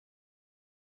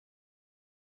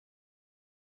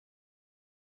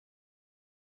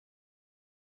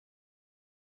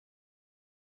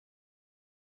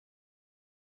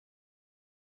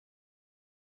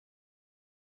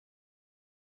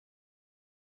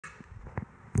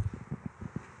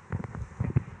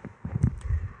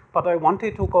But I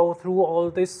wanted to go through all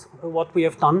this, what we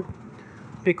have done,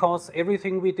 because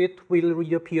everything we did will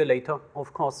reappear later,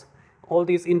 of course. All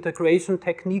these integration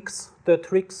techniques, the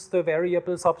tricks, the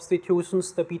variable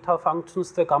substitutions, the beta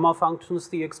functions, the gamma functions,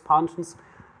 the expansions,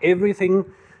 everything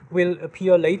will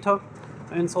appear later.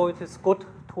 And so it is good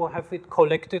to have it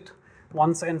collected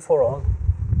once and for all.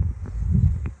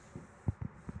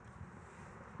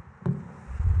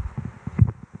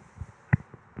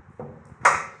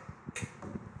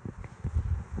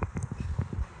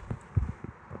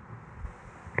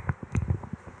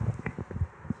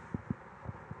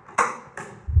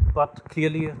 But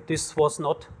clearly this was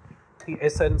not the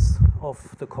essence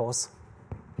of the course.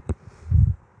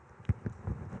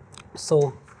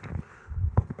 So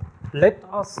let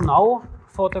us now,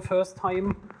 for the first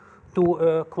time, do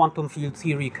a quantum field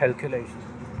theory calculation.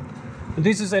 And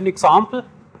this is an example,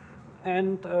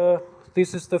 and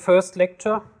this is the first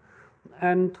lecture,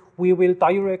 and we will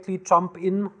directly jump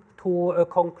in to a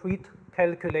concrete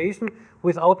calculation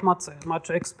without much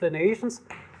explanations.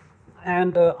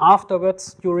 And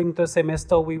afterwards, during the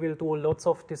semester, we will do lots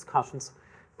of discussions.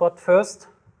 But first,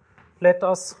 let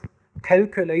us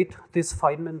calculate this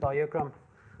Feynman diagram.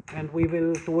 And we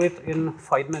will do it in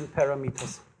Feynman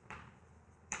parameters.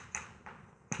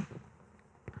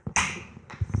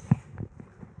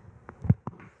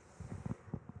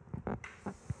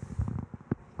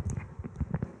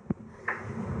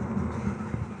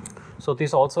 So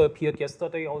this also appeared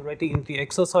yesterday already in the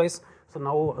exercise. So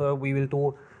now we will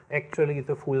do actually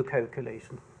the full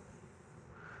calculation.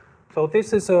 So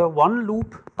this is a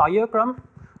one-loop diagram,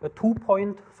 a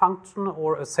two-point function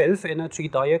or a self-energy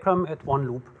diagram at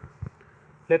one loop.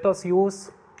 Let us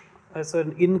use as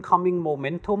an incoming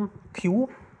momentum Q.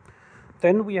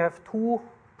 Then we have two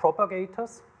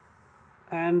propagators,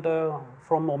 and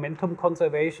from momentum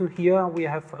conservation here we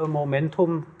have a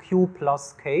momentum Q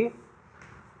plus K,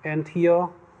 and here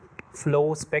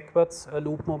flows backwards a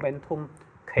loop momentum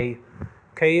K.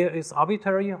 K is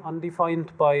arbitrary,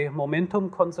 undefined by momentum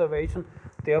conservation.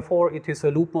 Therefore, it is a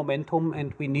loop momentum,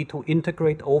 and we need to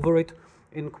integrate over it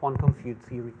in quantum field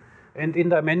theory. And in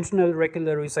dimensional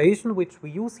regularization, which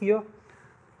we use here,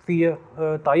 the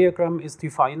diagram is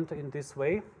defined in this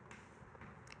way.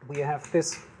 We have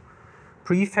this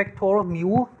prefactor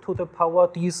mu to the power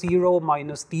d0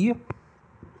 minus d.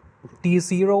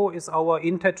 d0 is our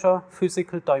integer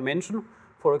physical dimension,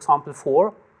 for example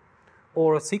 4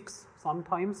 or 6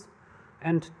 sometimes,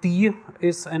 and d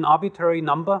is an arbitrary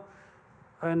number,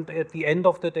 and at the end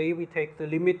of the day we take the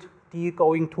limit d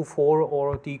going to 4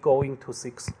 or d going to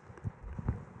 6.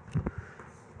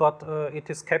 But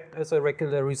it is kept as a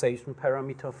regularization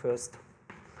parameter first.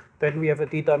 Then we have a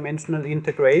d-dimensional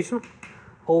integration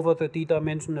over the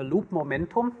d-dimensional loop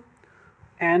momentum,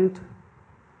 and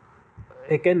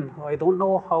again, I don't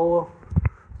know how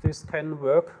this can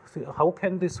work. How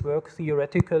can this work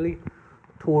theoretically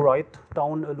to write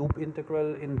down a loop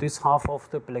integral in this half of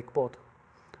the blackboard?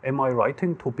 Am I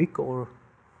writing too big, or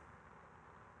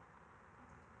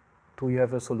do you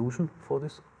have a solution for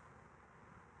this?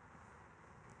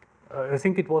 I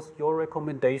think it was your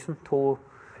recommendation to...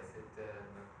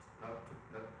 I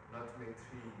said not to make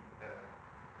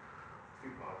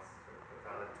three parts,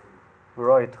 but rather two.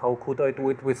 Right, how could I do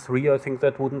it with 3? I think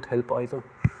that wouldn't help either.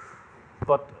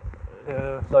 But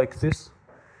like this,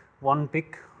 one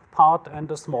big part and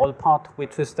a small part,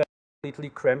 which is then completely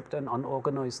cramped and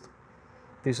unorganized.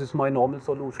 This is my normal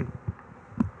solution.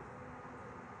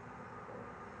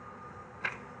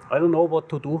 I don't know what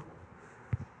to do.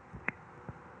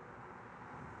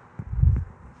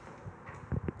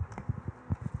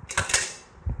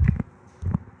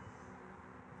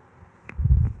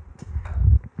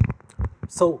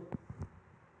 So,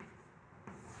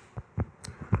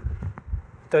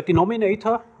 the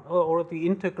denominator or the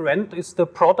integrand is the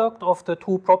product of the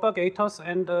two propagators,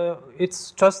 and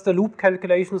it's just the loop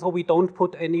calculation, so we don't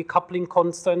put any coupling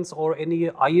constants or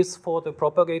any i's for the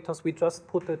propagators. We just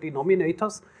put the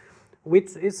denominators,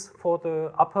 which is for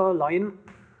the upper line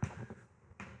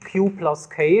q plus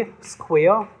k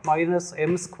square minus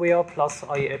m square plus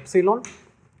I epsilon.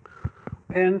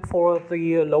 And for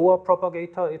the lower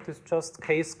propagator, it is just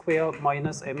k square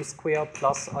minus m square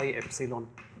plus I epsilon.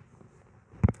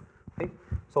 Okay.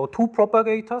 So two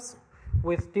propagators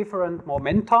with different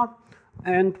momenta,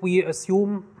 and we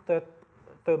assume that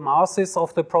the masses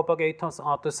of the propagators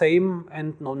are the same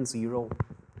and non-zero.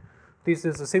 This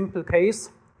is a simple case,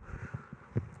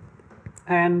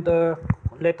 and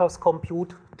let us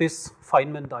compute this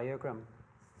Feynman diagram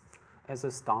as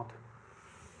a start.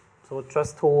 So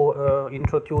just to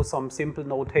introduce some simple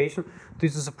notation,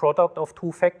 this is a product of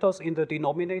two factors in the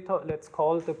denominator. Let's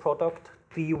call the product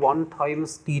d1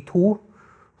 times d2,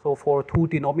 so for two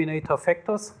denominator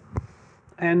factors.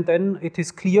 And then it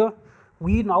is clear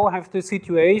we now have the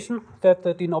situation that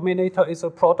the denominator is a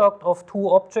product of two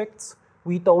objects.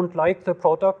 We don't like the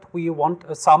product, we want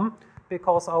a sum,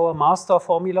 because our master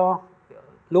formula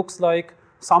looks like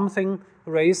something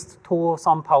raised to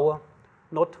some power,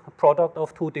 not a product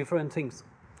of two different things.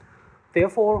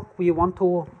 Therefore, we want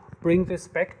to bring this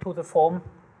back to the form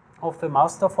of the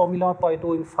master formula by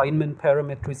doing Feynman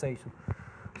parametrization.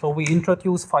 So we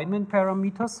introduce Feynman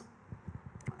parameters,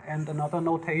 and another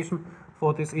notation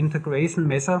for this integration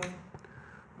measure,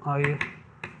 I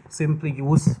simply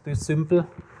use this symbol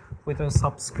with a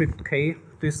subscript k.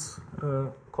 This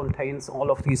contains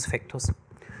all of these factors.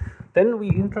 Then we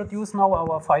introduce now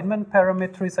our Feynman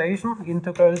parametrization,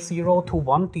 integral 0 to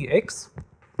 1 dx,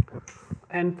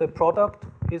 and the product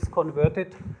is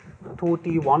converted to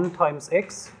d1 times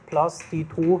x plus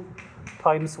d2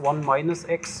 times 1 minus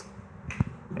x,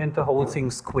 and the whole thing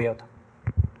squared.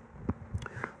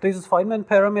 This is Feynman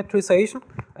parametrization,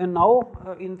 and now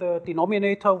in the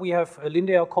denominator we have a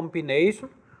linear combination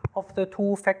of the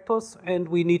two factors, and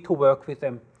we need to work with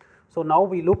them. So now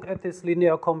we look at this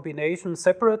linear combination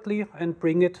separately and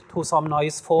bring it to some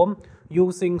nice form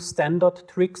using standard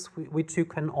tricks, which you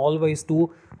can always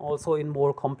do also in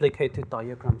more complicated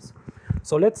diagrams.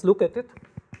 So let's look at it.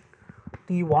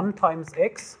 d1 times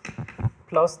x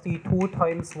plus d2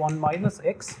 times 1 minus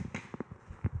x.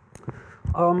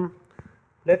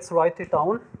 Let's write it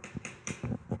down.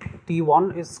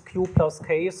 d1 is q plus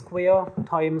k square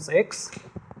times x,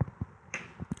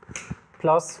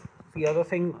 plus the other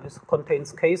thing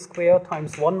contains k square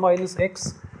times 1 minus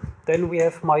x. Then we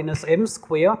have minus m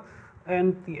square,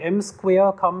 and the m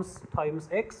square comes times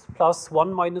x plus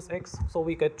 1 minus x, so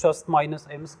we get just minus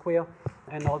m square,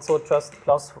 and also just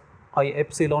plus I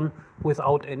epsilon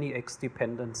without any x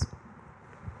dependence.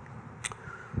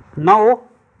 Now,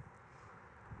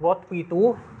 what we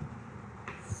do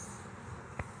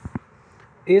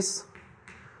is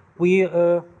we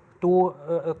do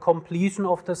a completion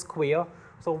of the square.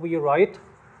 So we write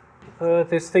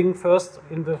this thing first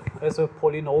as a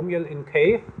polynomial in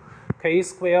k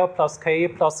square plus k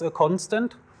plus a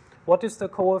constant. What is the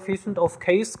coefficient of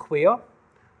k square?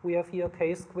 We have here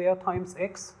k square times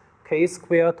x, k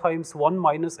square times 1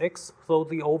 minus x, so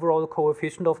the overall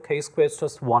coefficient of k square is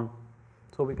just 1.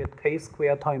 So we get k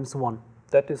square times 1.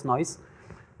 That is nice.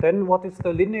 Then what is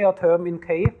the linear term in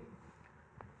k?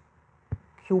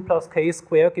 Q plus k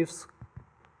square gives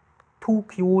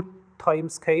 2q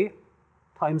times k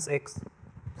times x.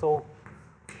 So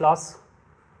plus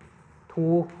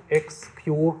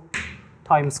 2xq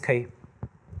times k.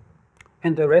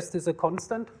 And the rest is a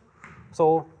constant.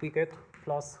 So we get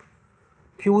plus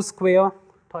q square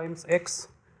times x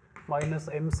minus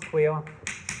m square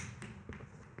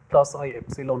plus I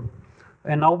epsilon.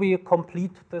 And now we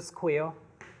complete the square.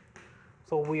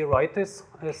 So we write this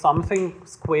as something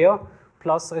square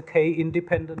plus a k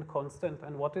independent constant.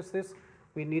 And what is this?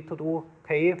 We need to do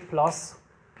k plus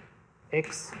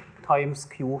x times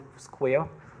q square.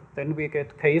 Then we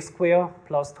get k square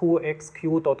plus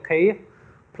 2xq dot k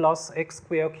plus x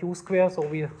square q square. So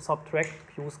we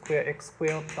subtract q square x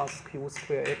square plus q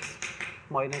square x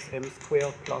minus m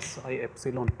square plus I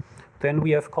epsilon. Then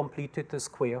we have completed the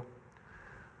square.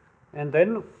 And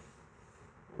then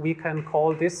we can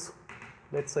call this,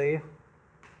 let's say,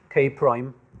 k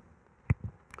prime.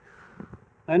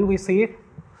 And we see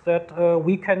that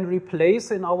we can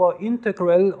replace in our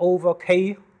integral over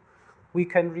k, we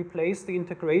can replace the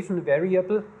integration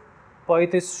variable by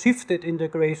this shifted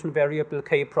integration variable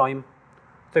k prime.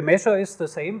 The measure is the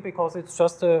same because it's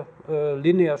just a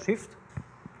linear shift.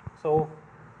 So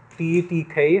d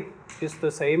dk is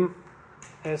the same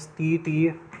as d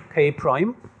dk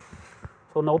prime.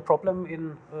 So no problem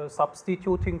in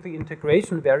substituting the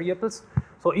integration variables.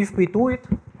 So if we do it,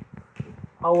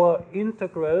 our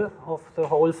integral of the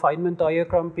whole Feynman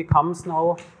diagram becomes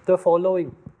now the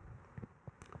following.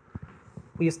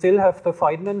 We still have the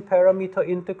Feynman parameter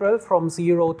integral from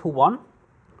 0 to 1.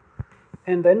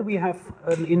 And then we have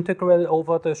an integral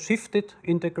over the shifted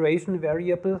integration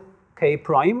variable k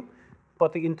prime,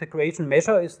 but the integration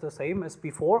measure is the same as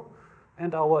before.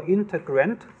 And our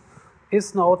integrand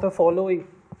is now the following.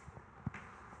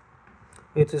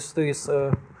 It is this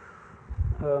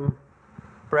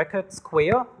bracket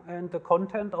square, and the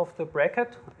content of the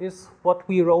bracket is what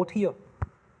we wrote here.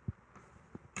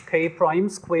 K prime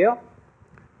square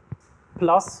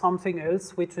plus something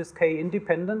else which is k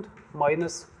independent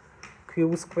minus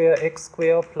q square x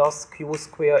square plus q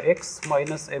square x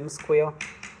minus m square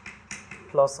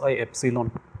plus I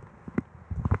epsilon.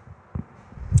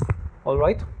 All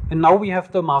right, and now we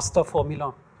have the master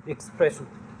formula expression.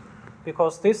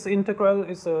 Because this integral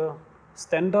is a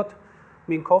standard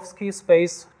Minkowski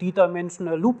space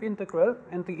d-dimensional loop integral,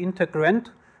 and the integrand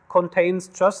contains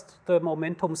just the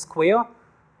momentum square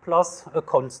plus a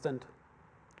constant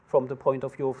from the point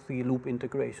of view of the loop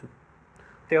integration.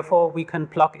 Therefore, we can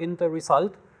plug in the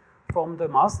result from the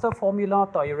master formula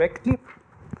directly,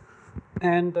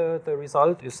 and the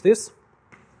result is this.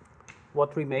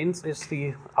 What remains is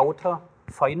the outer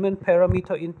Feynman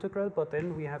parameter integral, but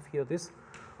then we have here this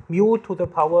mu to the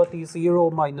power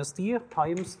d0 minus d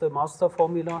times the master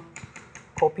formula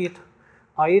copied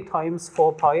I times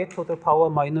 4 pi to the power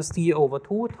minus d over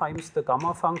 2 times the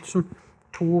gamma function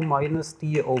 2 minus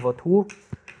d over 2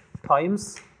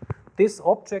 times this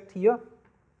object here.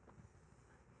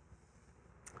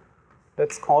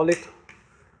 Let's call it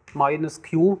minus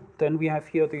q. Then we have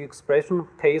here the expression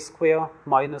k square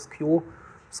minus q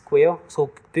square.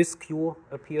 So this q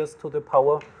appears to the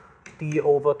power d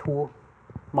over 2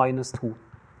 minus 2.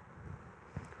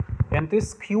 And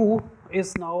this q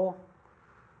is now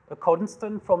a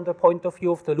constant from the point of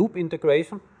view of the loop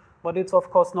integration, but it's of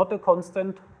course not a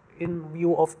constant in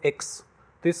view of x.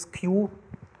 This q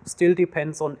still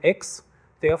depends on x.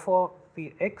 Therefore,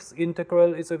 the x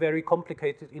integral is a very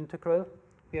complicated integral.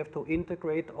 We have to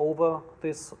integrate over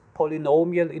this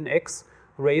polynomial in x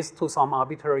raised to some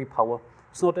arbitrary power.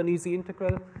 It's not an easy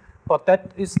integral, but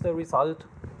that is the result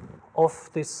of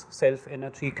this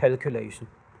self-energy calculation.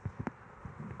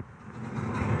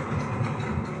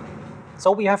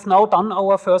 So we have now done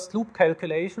our first loop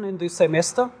calculation in this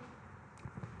semester,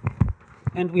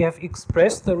 and we have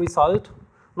expressed the result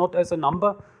not as a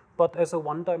number, but as a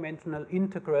one-dimensional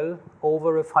integral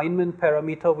over a Feynman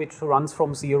parameter which runs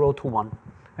from 0 to 1.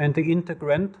 And the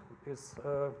integrand is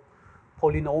a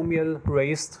polynomial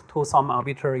raised to some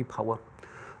arbitrary power.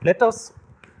 Let us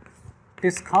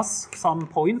discuss some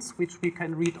points which we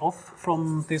can read off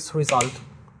from this result.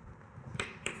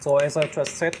 So as I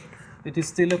just said, it is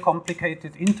still a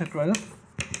complicated integral.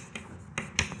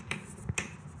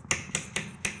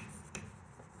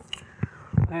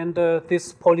 And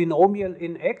this polynomial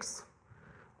in x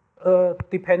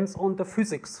depends on the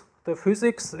physics. The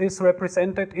physics is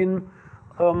represented in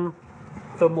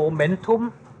the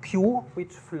momentum q,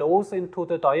 which flows into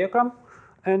the diagram,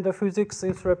 and the physics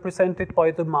is represented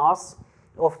by the mass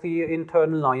of the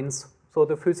internal lines. So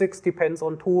the physics depends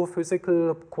on two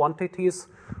physical quantities,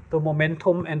 the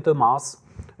momentum and the mass.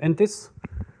 And this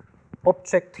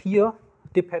object here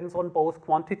depends on both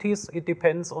quantities. It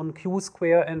depends on q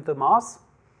square and the mass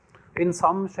in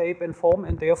some shape and form,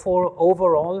 and therefore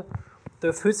overall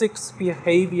the physics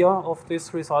behavior of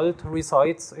this result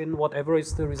resides in whatever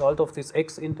is the result of this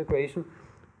x integration,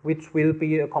 which will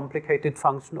be a complicated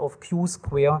function of q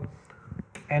square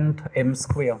and m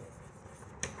square.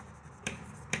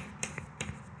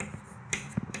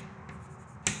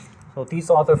 So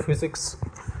these are the physics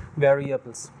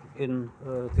variables in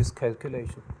this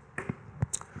calculation.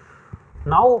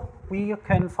 Now we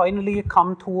can finally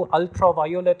come to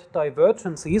ultraviolet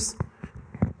divergences.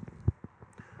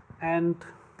 And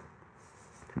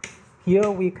here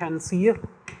we can see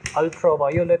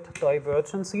ultraviolet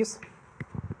divergences.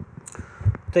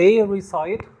 They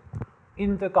reside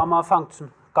in the gamma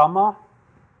function. Gamma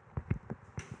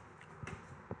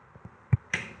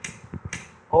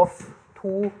of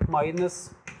 2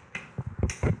 minus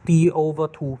d over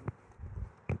 2.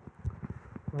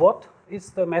 What is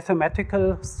the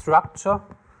mathematical structure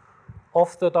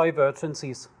of the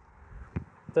divergences?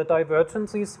 The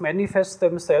divergences manifest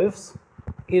themselves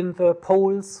in the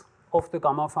poles of the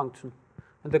gamma function.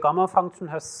 And the gamma function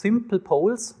has simple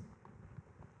poles,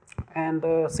 and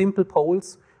simple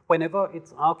poles whenever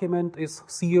its argument is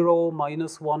 0,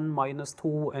 minus 1, minus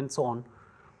 2, and so on.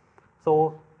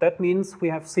 So that means we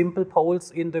have simple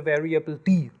poles in the variable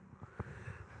d.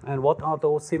 And what are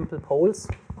those simple poles?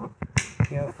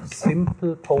 We have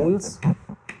simple poles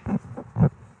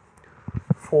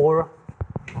for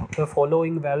the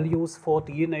following values for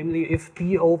d, namely if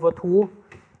d over 2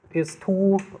 is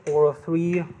 2 or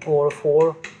 3 or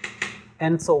 4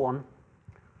 and so on.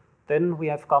 Then we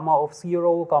have gamma of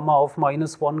 0, gamma of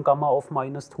minus 1, gamma of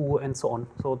minus 2 and so on.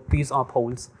 So these are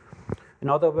poles. In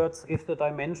other words, if the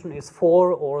dimension is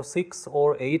 4 or 6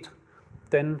 or 8,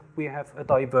 then we have a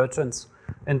divergence.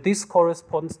 And this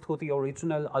corresponds to the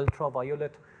original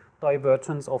ultraviolet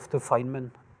divergence of the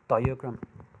Feynman diagram.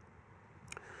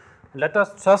 Let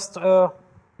us just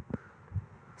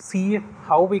see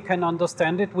how we can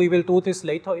understand it. We will do this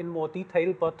later in more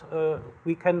detail, but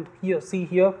we can see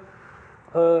here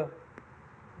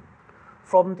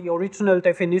from the original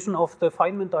definition of the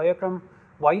Feynman diagram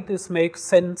why this makes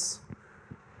sense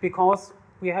because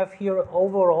we have here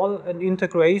overall an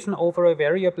integration over a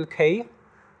variable k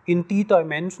in d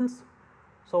dimensions.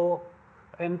 So,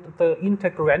 and the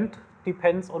integrand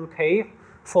depends on k.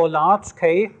 For large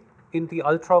k in the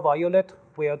ultraviolet,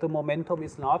 where the momentum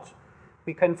is large,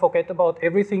 we can forget about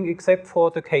everything except for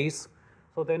the k's.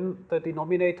 So then the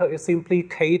denominator is simply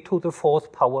k to the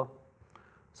 4th power.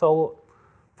 So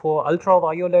for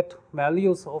ultraviolet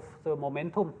values of the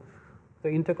momentum, the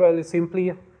integral is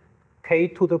simply k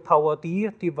to the power d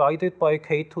divided by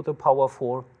k to the power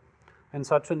 4. And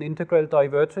such an integral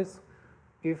diverges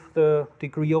if the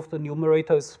degree of the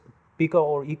numerator is bigger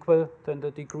or equal than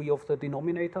the degree of the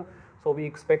denominator. So we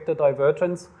expect a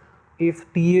divergence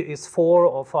if d is 4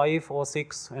 or 5 or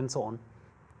 6 and so on.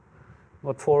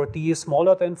 But for d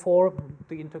smaller than 4,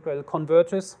 the integral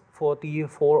converges. For d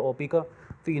 4 or bigger,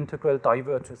 the integral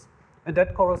diverges. And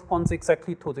that corresponds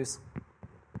exactly to this.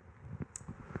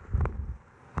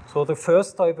 So the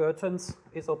first divergence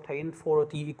is obtained for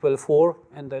d equal 4,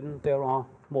 and then there are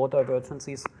more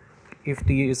divergences if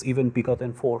d is even bigger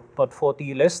than 4. But for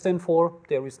d less than 4,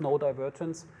 there is no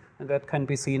divergence, and that can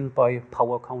be seen by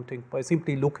power counting, by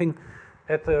simply looking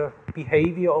at the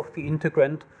behavior of the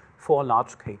integrand for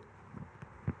large k.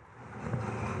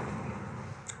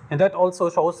 And that also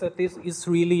shows that this is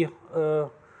really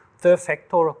the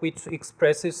factor which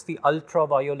expresses the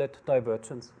ultraviolet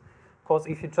divergence. Because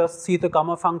if you just see the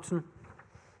gamma function,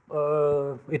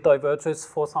 it diverges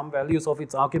for some values of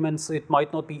its arguments. It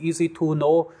might not be easy to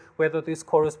know whether this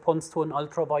corresponds to an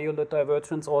ultraviolet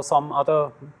divergence or some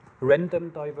other random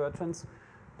divergence.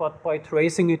 But by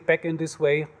tracing it back in this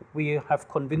way, we have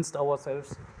convinced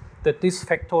ourselves that this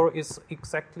factor is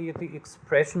exactly the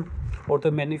expression or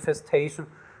the manifestation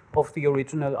of the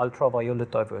original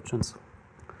ultraviolet divergence.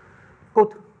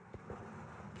 Good.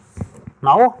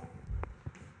 Now,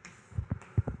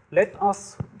 let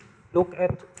us look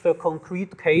at the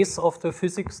concrete case of the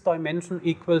physics dimension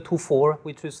equal to 4,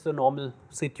 which is the normal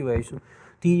situation,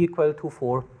 d equal to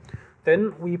 4.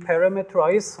 Then we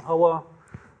parameterize our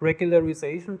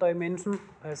regularization dimension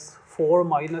as 4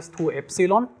 minus 2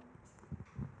 epsilon.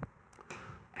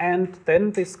 And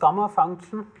then this gamma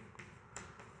function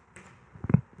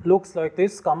looks like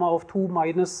this. Gamma of 2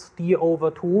 minus d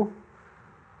over 2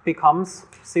 becomes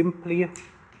simply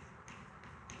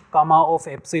gamma of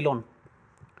epsilon.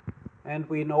 And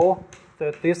we know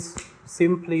that this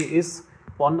simply is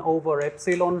 1 over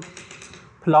epsilon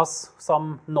plus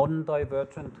some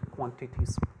non-divergent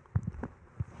quantities.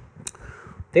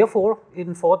 Therefore,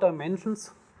 in 4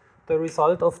 dimensions, the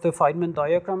result of the Feynman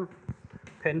diagram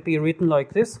can be written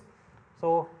like this.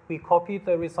 So we copy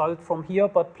the result from here,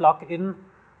 but plug in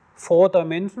 4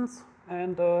 dimensions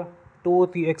and do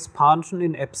the expansion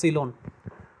in epsilon.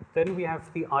 Then we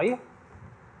have the I.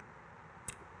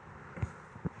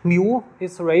 Mu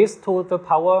is raised to the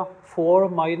power 4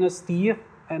 minus d,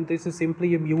 and this is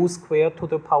simply mu squared to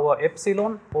the power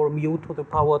epsilon, or mu to the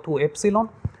power 2 epsilon.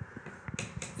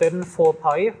 Then 4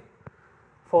 pi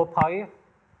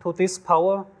to this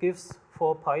power gives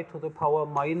 4 pi to the power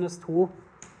minus 2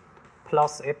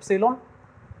 plus epsilon.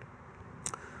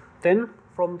 Then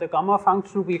from the gamma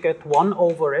function we get 1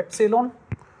 over epsilon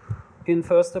in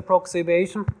first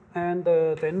approximation, and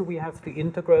then we have the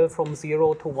integral from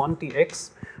 0 to 1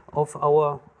 dx of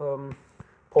our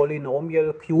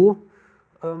polynomial q,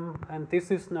 and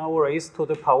this is now raised to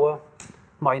the power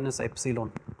minus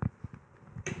epsilon.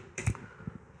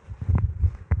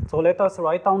 So let us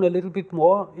write down a little bit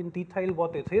more in detail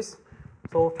what it is.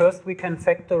 So first we can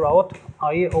factor out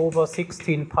I over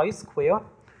 16 pi square.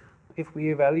 If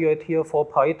we evaluate here 4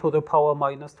 pi to the power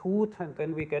minus 2, and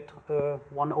then we get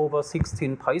 1 over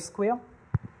 16 pi square.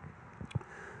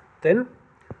 Then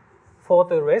for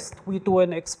the rest, we do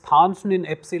an expansion in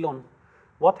epsilon.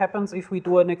 What happens if we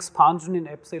do an expansion in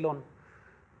epsilon?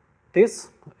 This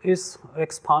is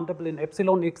expandable in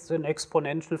epsilon. It's an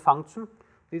exponential function.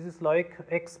 This is like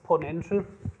exponential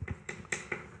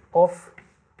of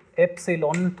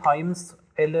epsilon times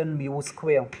ln mu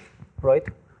square, right?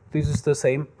 This is the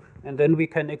same. And then we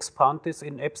can expand this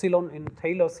in epsilon in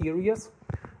Taylor series.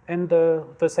 And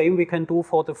the same we can do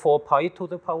for the 4 pi to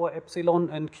the power epsilon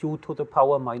and q to the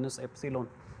power minus epsilon.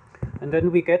 And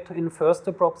then we get in first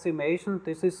approximation,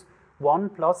 this is 1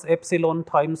 plus epsilon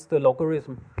times the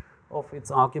logarithm of its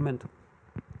argument.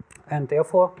 And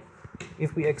therefore,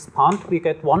 if we expand, we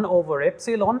get 1 over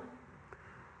epsilon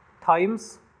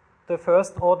times the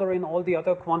first order in all the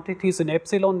other quantities in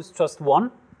epsilon is just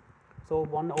 1. So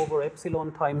 1 over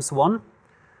epsilon times 1.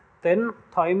 Then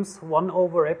times 1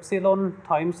 over epsilon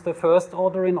times the first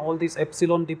order in all these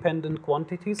epsilon dependent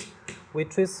quantities,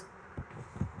 which is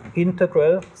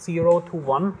integral 0 to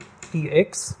 1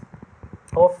 dx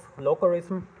of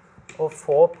logarithm of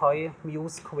 4 pi mu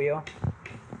square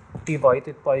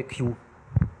divided by q.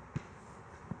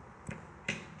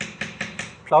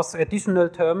 Plus additional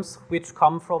terms which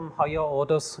come from higher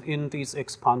orders in these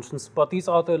expansions. But these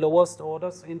are the lowest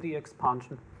orders in the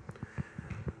expansion.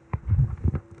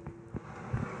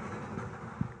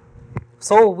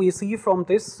 So we see from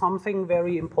this something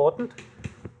very important,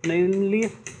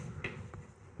 namely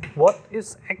what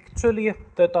is actually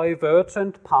the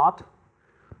divergent part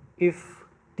if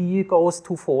d goes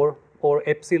to 4 or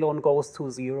epsilon goes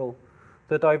to 0.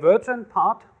 The divergent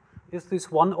part is this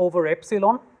 1 over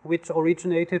epsilon, which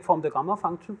originated from the gamma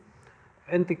function.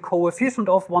 And the coefficient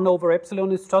of 1 over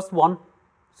epsilon is just 1.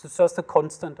 It's just a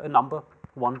constant, a number,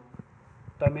 1,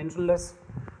 dimensionless,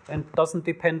 and doesn't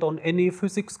depend on any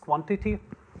physics quantity.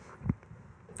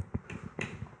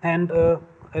 And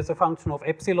as a function of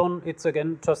epsilon, it's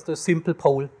again just a simple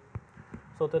pole.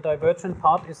 So the divergent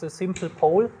part is a simple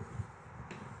pole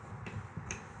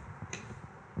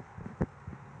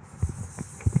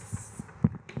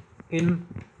in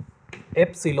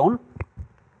epsilon,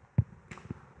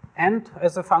 and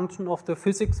as a function of the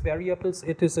physics variables,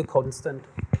 it is a constant.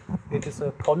 It is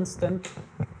a constant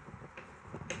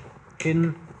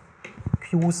in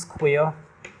q square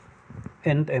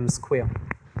and m square,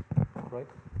 right?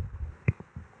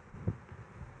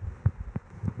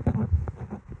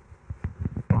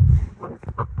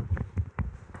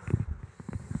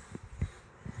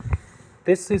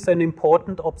 This is an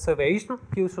important observation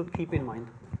you should keep in mind.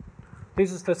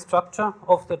 This is the structure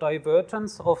of the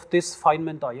divergence of this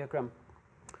Feynman diagram.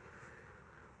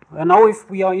 And now if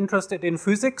we are interested in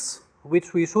physics,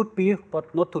 which we should be,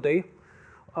 but not today,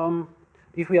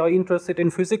 if we are interested in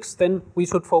physics, then we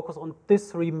should focus on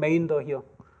this remainder here.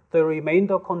 The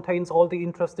remainder contains all the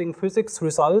interesting physics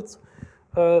results,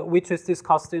 which is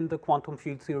discussed in the Quantum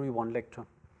Field Theory 1 lecture.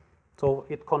 So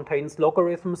it contains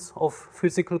logarithms of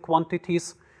physical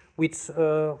quantities, which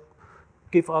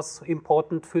give us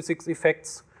important physics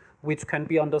effects, which can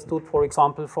be understood, for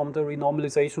example, from the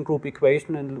renormalization group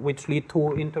equation, and which lead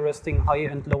to interesting high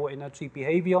and low energy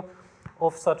behavior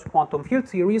of such quantum field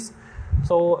theories.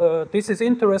 So this is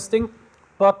interesting,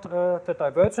 but the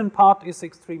divergent part is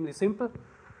extremely simple.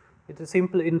 It is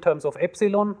simple in terms of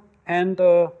epsilon and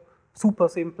super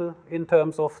simple in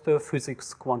terms of the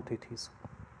physics quantities.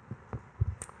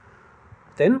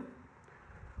 Then,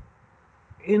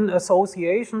 in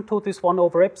association to this 1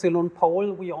 over epsilon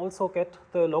pole, we also get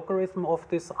the logarithm of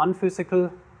this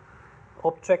unphysical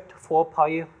object 4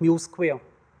 pi mu square,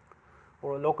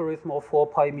 or a logarithm of 4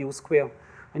 pi mu square.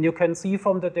 And you can see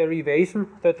from the derivation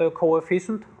that the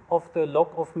coefficient of the log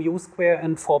of mu square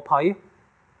and 4 pi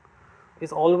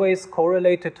is always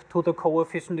correlated to the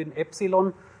coefficient in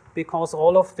epsilon, because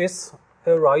all of this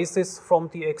arises from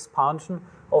the expansion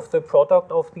of the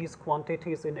product of these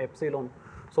quantities in epsilon.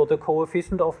 So the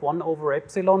coefficient of 1 over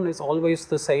epsilon is always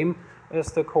the same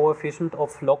as the coefficient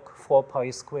of log 4 pi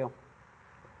square,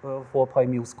 4 pi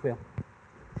mu square.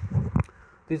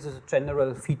 This is a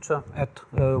general feature at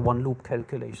one-loop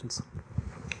calculations.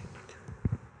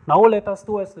 Now let us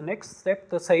do as the next step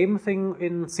the same thing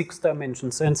in 6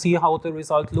 dimensions and see how the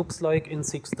result looks like in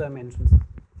 6 dimensions.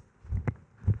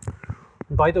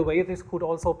 And by the way, this could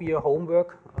also be a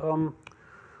homework.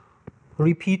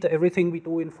 Repeat everything we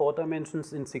do in 4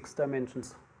 dimensions in 6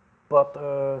 dimensions. But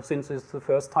since it's the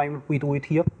first time we do it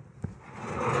here,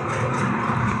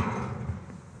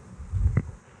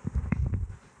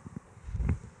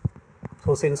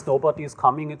 so since nobody is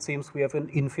coming, it seems we have an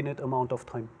infinite amount of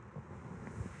time.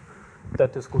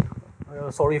 That is good.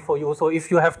 Sorry for you. So if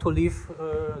you have to leave,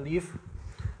 leave.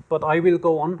 But I will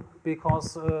go on,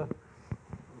 because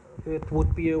it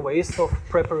would be a waste of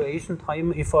preparation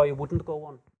time if I wouldn't go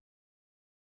on.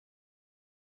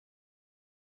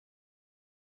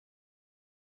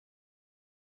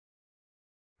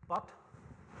 But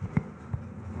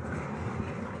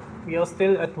we are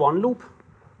still at one loop,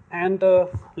 and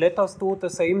let us do the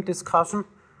same discussion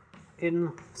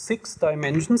in 6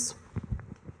 dimensions,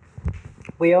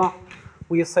 where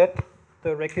we set the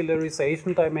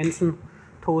regularization dimension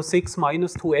to 6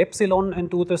 minus 2 epsilon and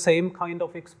do the same kind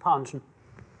of expansion.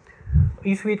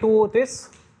 If we do this,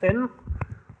 then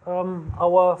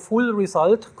our full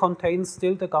result contains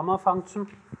still the gamma function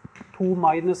 2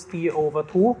 minus d over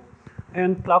 2.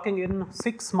 And plugging in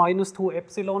 6 minus 2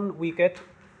 epsilon, we get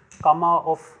gamma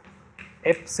of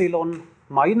epsilon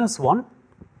minus 1,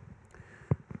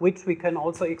 which we can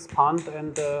also expand,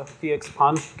 and the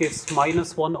expansion gives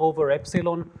minus 1 over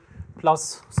epsilon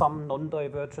plus some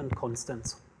non-divergent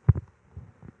constants.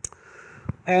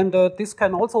 And this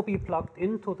can also be plugged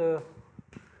into the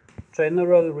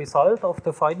general result of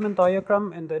the Feynman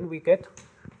diagram, and then we get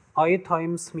I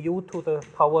times mu to the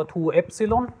power 2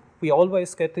 epsilon. We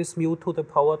always get this mu to the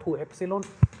power 2 epsilon.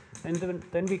 And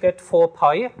then we get 4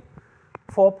 pi.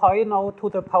 4 pi now to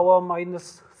the power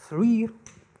minus 3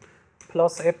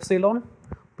 plus epsilon.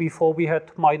 Before we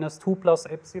had minus 2 plus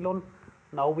epsilon.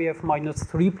 Now we have minus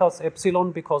 3 plus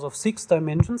epsilon because of 6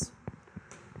 dimensions.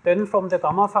 Then from the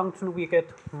gamma function we get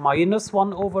minus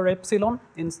 1 over epsilon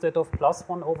instead of plus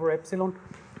 1 over epsilon.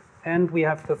 And we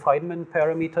have the Feynman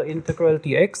parameter integral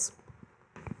dx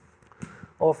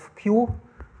of q.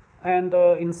 And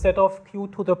instead of q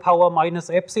to the power minus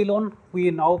epsilon,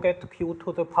 we now get q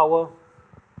to the power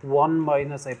 1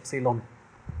 minus epsilon.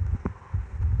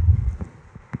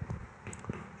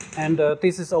 And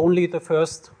this is only the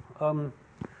first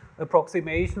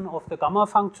approximation of the gamma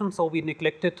function, so we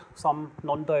neglected some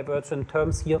non-divergent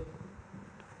terms here.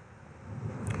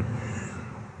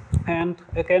 And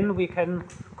again, we can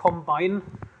combine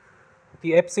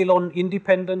the epsilon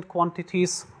independent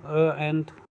quantities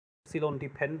and epsilon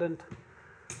dependent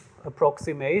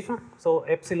approximation. So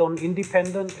epsilon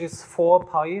independent is 4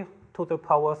 pi to the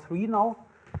power 3 now,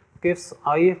 gives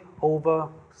I over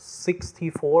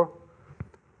 64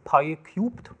 pi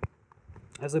cubed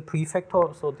as a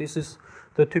prefactor. So this is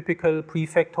the typical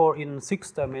prefactor in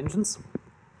 6 dimensions.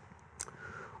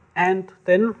 And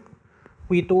then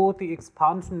we do the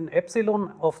expansion in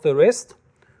epsilon of the rest.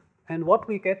 And what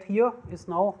we get here is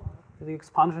now the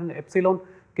expansion in epsilon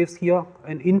gives here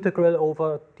an integral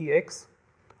over dx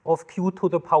of q to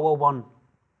the power 1.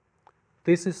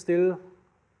 This is still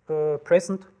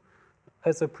present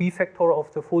as a prefactor of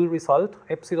the full result,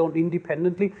 epsilon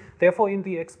independently. Therefore, in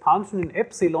the expansion in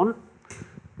epsilon,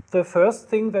 the first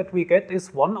thing that we get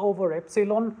is 1 over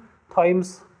epsilon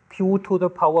times q to the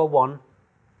power 1.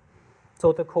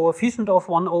 So the coefficient of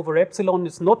 1 over epsilon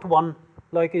is not 1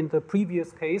 like in the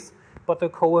previous case, but the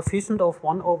coefficient of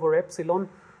 1 over epsilon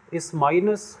is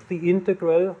minus the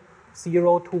integral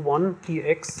 0 to 1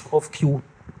 dx of q.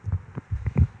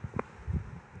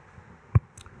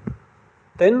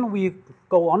 Then we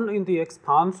go on in the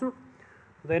expansion.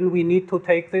 Then we need to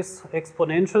take this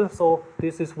exponential. So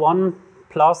this is 1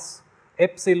 plus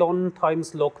epsilon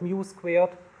times log mu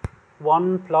squared,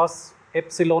 1 plus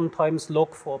epsilon times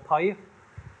log 4 pi,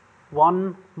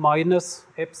 1 minus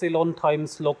epsilon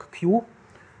times log q.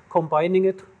 Combining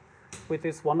it with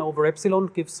this 1 over epsilon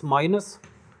gives minus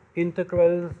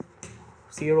integral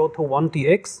 0 to 1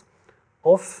 dx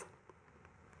of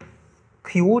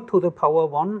q to the power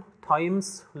 1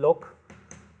 times log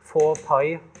 4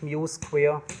 pi mu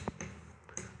square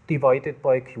divided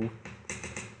by q.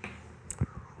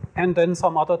 And then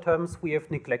some other terms we have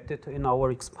neglected in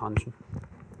our expansion.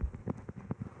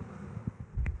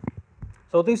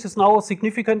 So this is now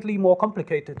significantly more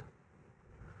complicated.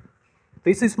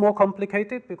 This is more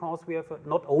complicated because we have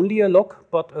not only a log,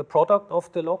 but a product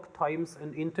of the log times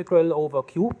an integral over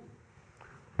q.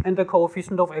 And the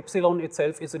coefficient of epsilon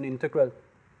itself is an integral.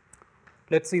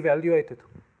 Let's evaluate it.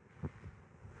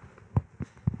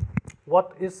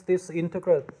 What is this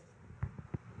integral?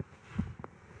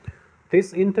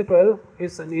 This integral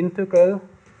is an integral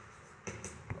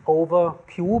over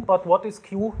q, but what is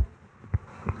q?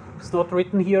 It's not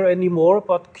written here anymore,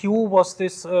 but q was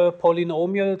this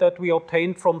polynomial that we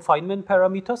obtained from Feynman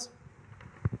parameters.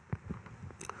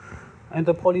 And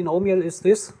the polynomial is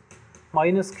this,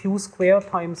 minus q squared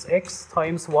times x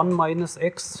times 1 minus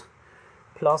x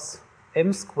plus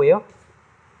m squared.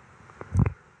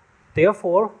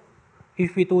 Therefore,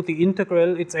 if we do the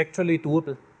integral, it's actually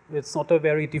doable. It's not a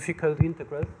very difficult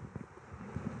integral.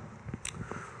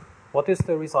 What is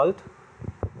the result?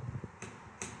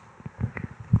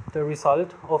 The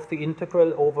result of the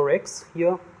integral over x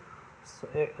here, so,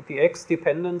 the x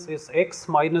dependence is x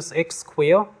minus x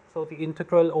squared. So the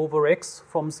integral over x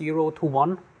from 0 to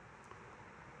 1.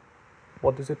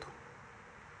 What is it?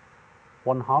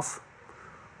 1/2.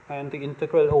 And the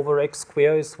integral over x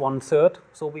squared is 1/3.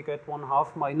 So we get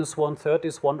 1/2 minus 1/3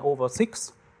 is 1 over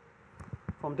 6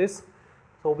 from this.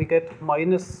 So we get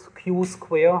minus q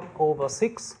squared over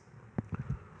 6.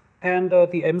 And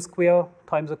the m squared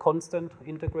times a constant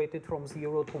integrated from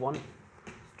 0 to 1,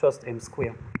 just m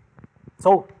squared.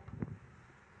 So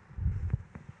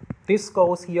this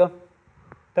goes here.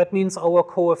 That means our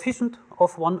coefficient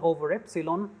of 1 over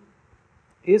epsilon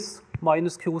is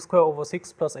minus q squared over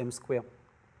 6 plus m squared.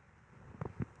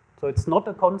 So it's not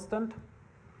a constant,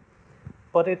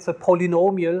 but it's a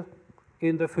polynomial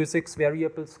in the physics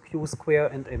variables q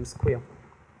squared and m squared.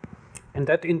 And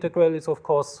that integral is, of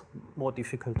course, more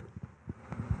difficult.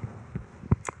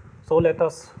 So let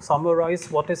us summarize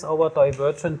what is our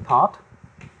divergent part.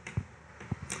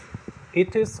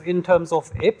 it is in terms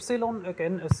of epsilon,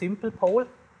 again, a simple pole.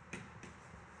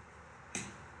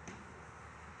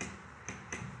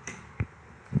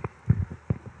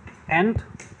 And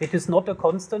it is not a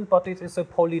constant, but it is a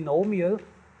polynomial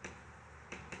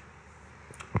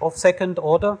of second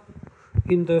order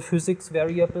in the physics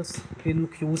variables in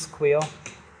q square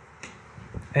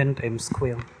and m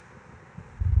square.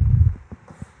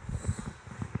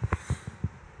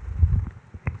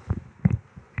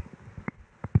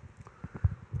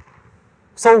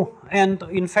 So, and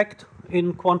in fact,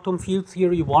 in quantum field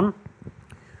theory 1,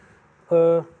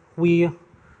 we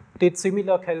did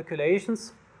similar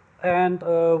calculations, and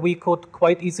we could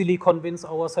quite easily convince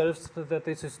ourselves that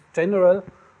this is general.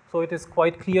 So it is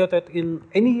quite clear that in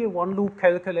any one-loop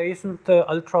calculation, the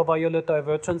ultraviolet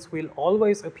divergence will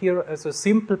always appear as a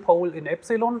simple pole in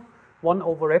epsilon, 1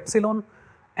 over epsilon,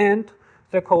 and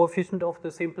the coefficient of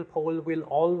the simple pole will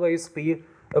always be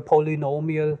a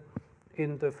polynomial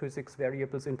in the physics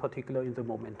variables, in particular in the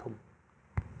momentum.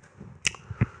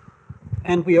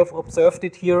 And we have observed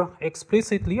it here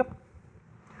explicitly.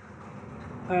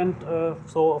 And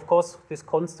so, of course, this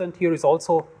constant here is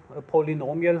also a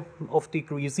polynomial of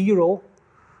degree 0.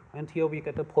 And here we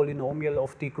get a polynomial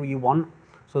of degree 1.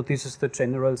 So this is the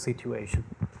general situation.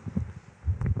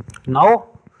 Now,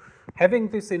 having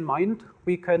this in mind,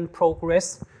 we can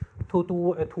progress to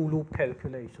do a two-loop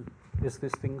calculation. Is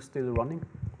this thing still running?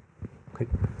 Okay.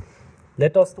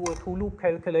 Let us do a two-loop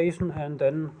calculation, and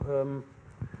then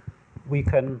we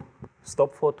can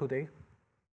stop for today.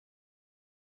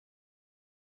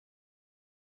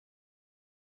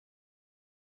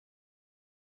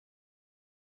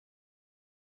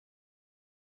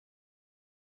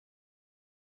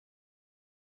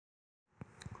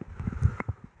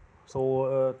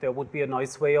 So there would be a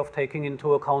nice way of taking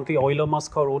into account the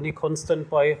Euler-Mascheroni constant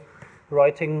by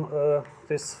writing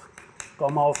this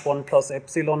gamma of 1 plus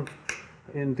epsilon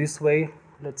in this way.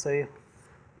 Let's say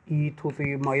e to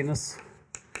the minus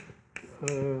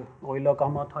Euler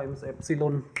gamma times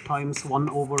epsilon times 1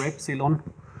 over epsilon.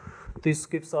 This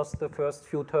gives us the first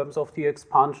few terms of the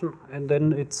expansion, and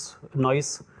then it's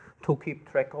nice to keep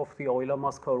track of the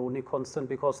Euler-Mascheroni constant,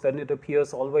 because then it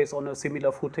appears always on a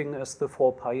similar footing as the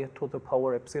 4 pi to the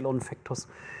power epsilon factors.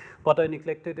 But I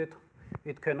neglected it.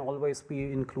 It can always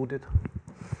be included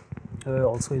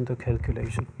also in the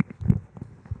calculation.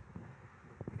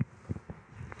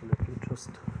 So let me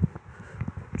just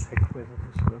check whether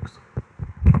this works.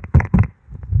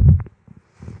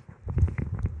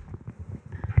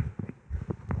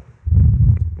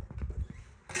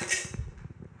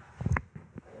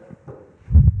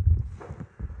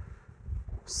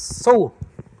 So,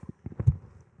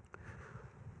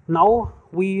 now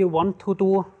we want to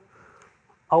do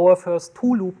our first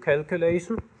two-loop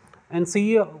calculation and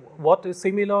see what is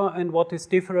similar and what is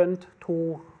different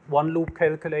to one-loop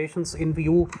calculations in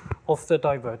view of the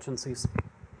divergences.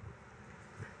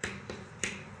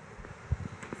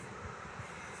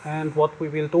 And what we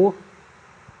will do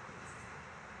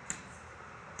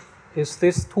is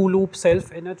this two-loop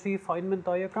self-energy Feynman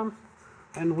diagram.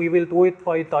 And we will do it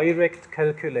by direct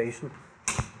calculation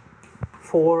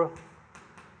for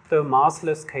the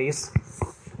massless case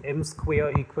m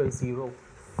square equals 0.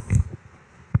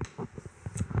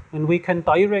 And we can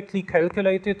directly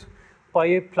calculate it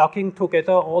by plugging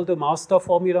together all the master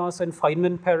formulas and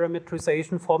Feynman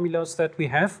parametrization formulas that we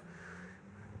have.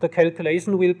 The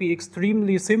calculation will be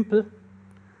extremely simple,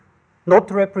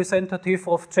 not representative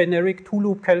of generic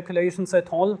two-loop calculations at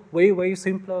all, way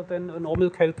simpler than a normal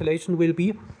calculation will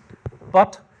be.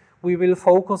 But we will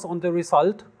focus on the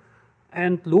result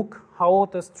and look how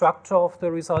the structure of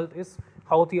the result is,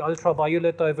 how the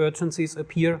ultraviolet divergences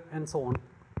appear, and so on.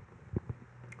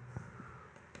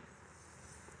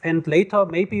 And later,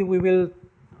 maybe we will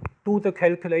do the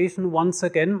calculation once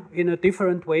again in a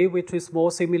different way, which is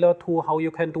more similar to how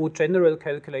you can do general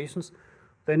calculations.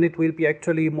 Then it will be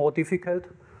actually more difficult,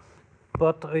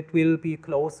 but it will be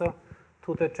closer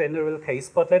to the general case.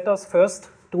 But let us first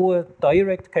do a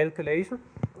direct calculation.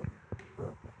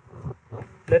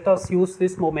 Let us use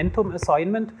this momentum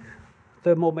assignment.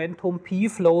 The momentum P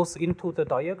flows into the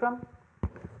diagram.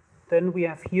 Then we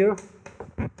have here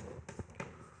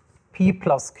P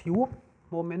plus Q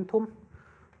momentum.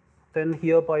 Then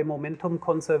here by momentum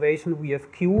conservation we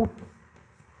have Q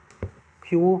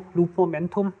loop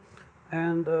momentum.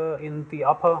 And in the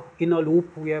upper inner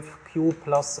loop, we have Q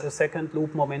plus a second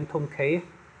loop momentum K.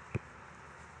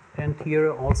 And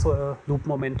here also a loop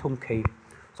momentum K.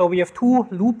 So we have two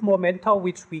loop momenta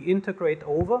which we integrate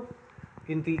over.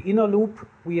 In the inner loop,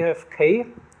 we have K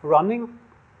running.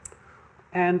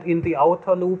 And in the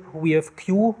outer loop, we have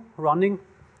Q running.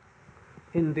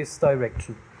 in this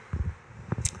direction.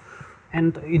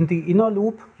 And in the inner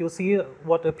loop, you see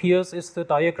what appears is the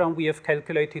diagram we have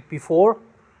calculated before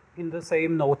in the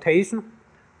same notation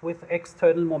with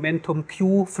external momentum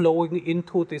Q flowing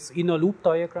into this inner loop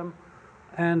diagram.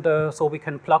 And so we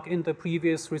can plug in the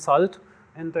previous result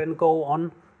and then go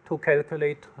on to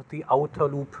calculate the outer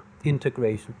loop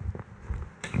integration.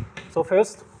 So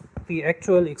first, the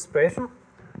actual expression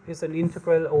is an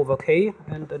integral over K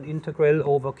and an integral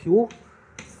over Q.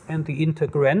 And the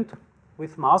integrand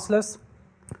with massless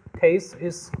case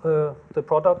is the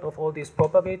product of all these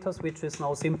propagators, which is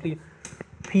now simply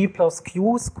P plus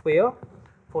Q square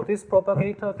for this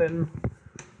propagator, then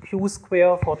Q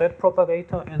square for that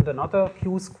propagator, and another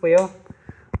Q square,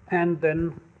 and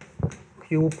then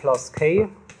Q plus K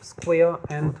square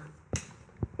and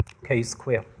K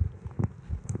square.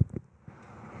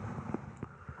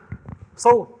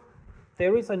 So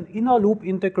there is an inner loop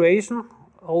integration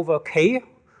over K,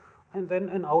 and then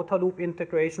an outer loop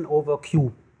integration over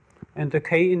Q. And the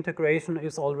K integration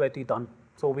is already done.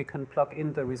 So we can plug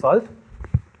in the result.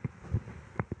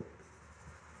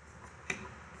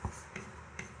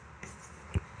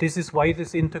 This is why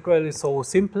this integral is so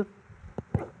simple.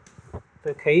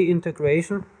 The K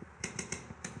integration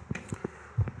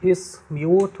is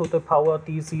mu to the power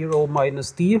d0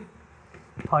 minus d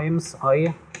times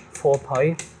I 4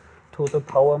 pi to the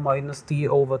power minus d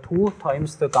over 2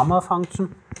 times the gamma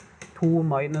function 2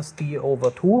 minus d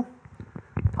over 2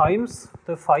 times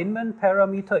the Feynman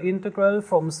parameter integral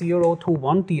from 0 to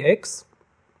 1 dx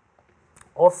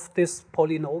of this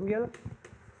polynomial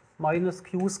minus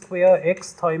q square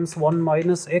x times 1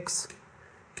 minus x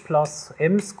plus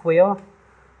m square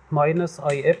minus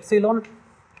I epsilon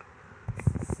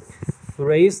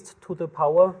raised to the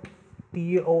power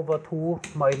d over 2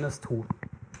 minus 2.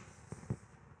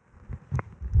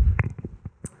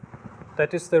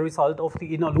 That is the result of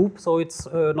the inner loop, so it's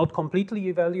not completely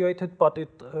evaluated, but it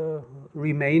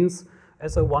remains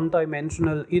as a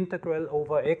one-dimensional integral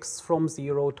over x from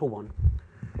 0 to 1.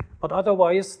 But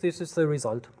otherwise, this is the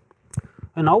result.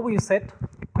 And now we set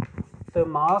the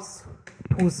mass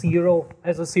to 0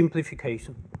 as a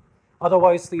simplification.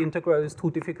 Otherwise, the integral is too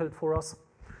difficult for us.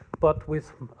 But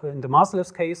in the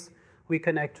massless case, we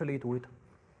can actually do it.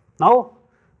 Now,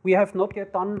 we have not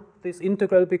yet done this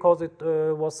integral because it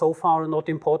was so far not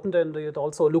important and it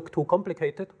also looked too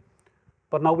complicated.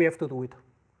 But now we have to do it.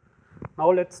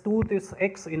 Now let's do this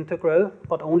x integral,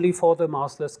 but only for the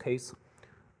massless case.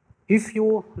 If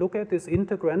you look at this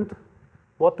integrand,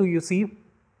 what do you see?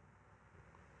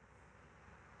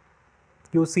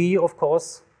 You see, of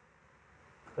course,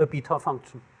 a beta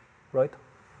function, right?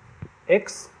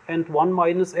 X and 1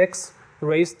 minus x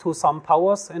raised to some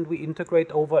powers, and we integrate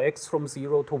over x from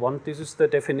 0 to 1. This is the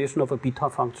definition of a beta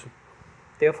function.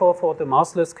 Therefore, for the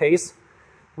massless case,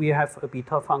 we have a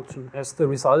beta function as the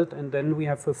result, and then we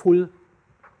have a full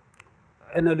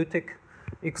analytic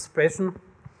expression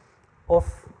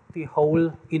of the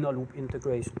whole inner loop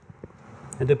integration.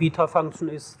 And the beta function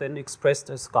is then expressed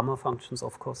as gamma functions,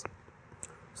 of course.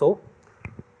 So,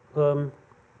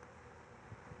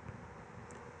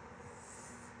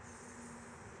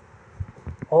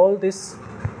 all this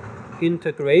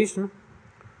integration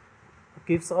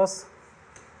gives us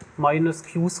minus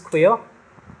q square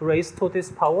raised to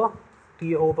this power,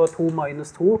 d over 2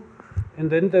 minus 2. And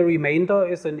then the remainder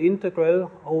is an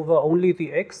integral over only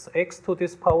the x to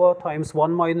this power times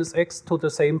 1 minus x to the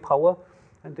same power.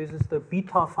 And this is the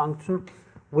beta function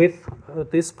with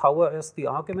this power as the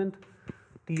argument,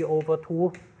 d over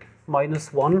 2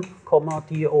 minus 1, comma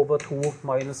d over 2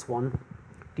 minus 1.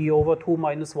 D over 2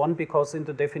 minus 1, because in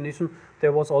the definition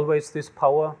there was always this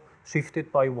power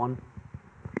shifted by 1.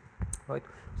 Right?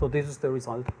 So this is the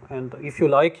result. And if you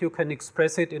like, you can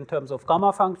express it in terms of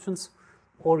gamma functions,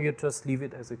 or you just leave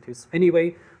it as it is.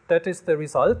 Anyway, that is the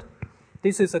result.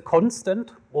 This is a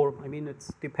constant, or I mean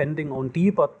it's depending on d,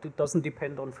 but it doesn't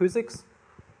depend on physics.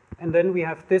 And then we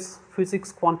have this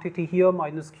physics quantity here,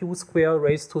 minus q square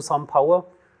raised to some power,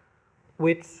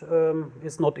 which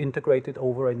is not integrated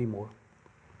over anymore.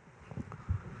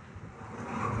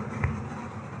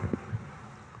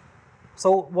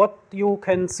 So what you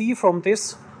can see from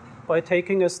this, by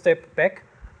taking a step back,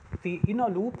 the inner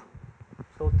loop,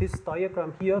 so this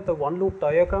diagram here, the one loop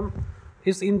diagram,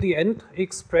 is in the end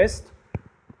expressed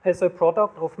as a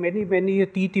product of many, many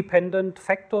d-dependent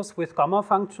factors with gamma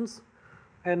functions,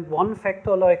 and one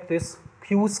factor like this,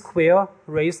 q square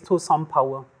raised to some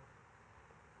power.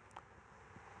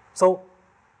 So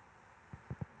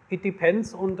it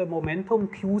depends on the momentum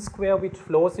q square which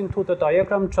flows into the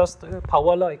diagram, just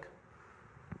power-like.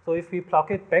 So if we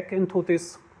plug it back into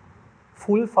this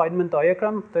full Feynman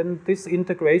diagram, then this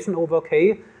integration over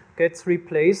k gets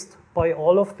replaced by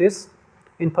all of this,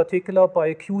 in particular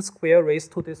by q square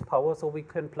raised to this power. So we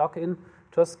can plug in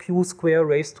just q square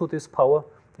raised to this power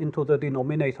into the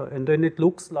denominator. And then it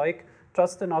looks like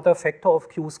just another factor of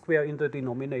q square in the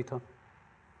denominator.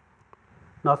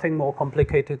 Nothing more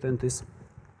complicated than this.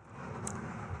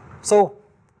 So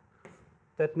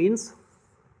that means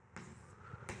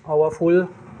our full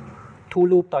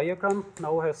two-loop diagram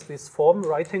now has this form,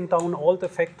 writing down all the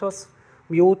factors,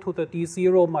 mu to the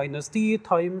d0 minus d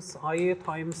times I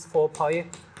times 4 pi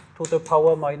to the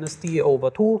power minus d over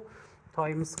 2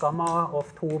 times gamma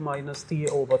of 2 minus d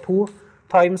over 2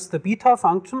 times the beta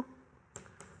function,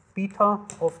 beta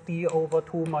of d over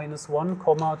 2 minus 1,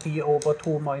 comma d over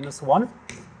 2 minus 1,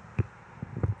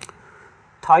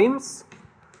 times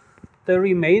the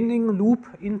remaining loop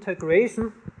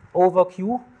integration over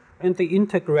q, and the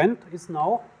integrand is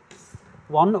now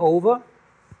 1 over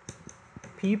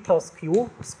p plus q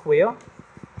square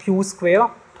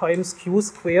times q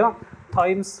square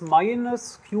times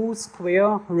minus q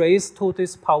square raised to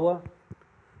this power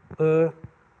 2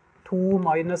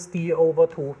 minus d over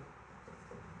 2.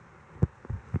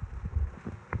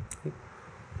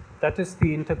 That is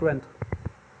the integrand.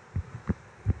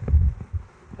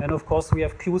 And of course we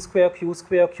have q square, q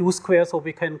square, q square, so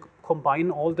we can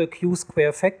combine all the q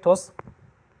square factors.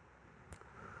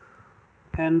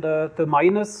 And the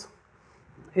minus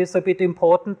is a bit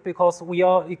important because we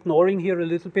are ignoring here a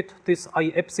little bit this I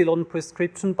epsilon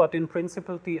prescription, but in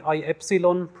principle the I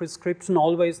epsilon prescription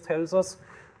always tells us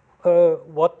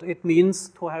what it means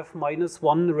to have minus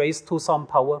 1 raised to some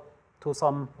power, to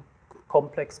some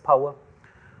complex power.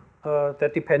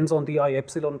 That depends on the I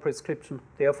epsilon prescription.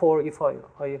 Therefore, if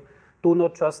I do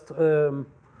not just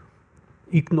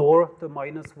ignore the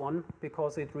minus 1,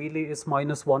 because it really is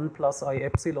minus 1 plus I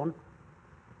epsilon,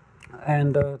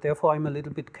 and therefore I'm a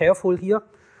little bit careful here,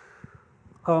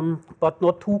 but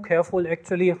not too careful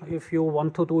actually. If you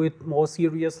want to do it more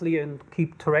seriously and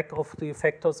keep track of the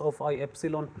factors of I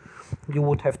epsilon, you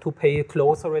would have to pay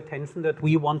closer attention that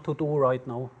we want to do right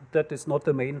now. That is not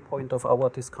the main point of our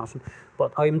discussion,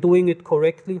 but I'm doing it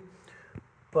correctly,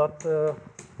 but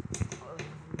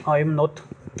I'm not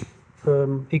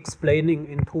explaining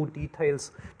in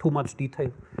too much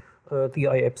detail the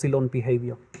I epsilon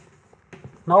behavior.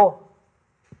 Now,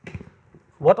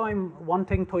 what I'm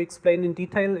wanting to explain in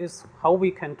detail is how we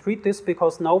can treat this,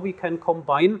 because now we can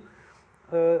combine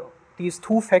these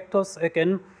two factors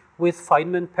again with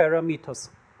Feynman parameters.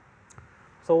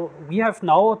 So we have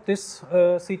now this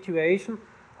situation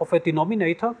of a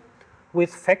denominator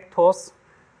with factors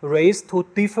raised to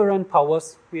different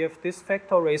powers. We have this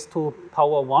factor raised to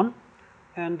power 1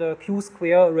 and q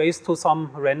square raised to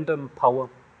some random power.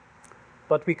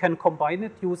 But we can combine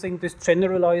it using this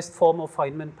generalized form of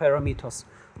Feynman parameters.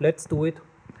 Let's do it.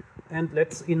 And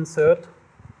let's insert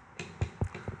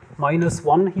minus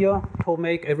 1 here to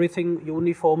make everything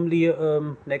uniformly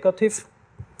negative.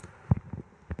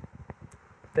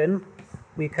 Then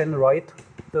we can write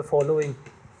the following: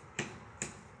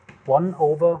 1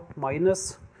 over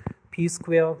minus p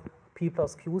square, p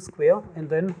plus q square, and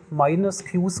then minus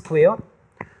q square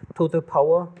to the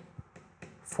power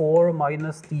 4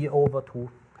 minus d over 2.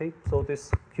 Okay, so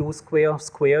this q square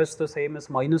square is the same as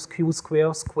minus q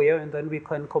square square, and then we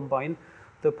can combine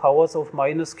the powers of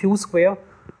minus q square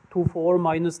to 4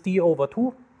 minus d over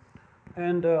 2.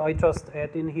 And I just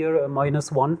add in here a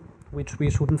minus 1, which we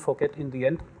shouldn't forget in the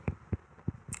end.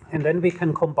 And then we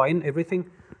can combine everything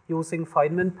using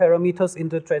Feynman parameters in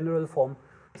the general form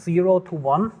 0 to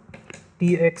 1,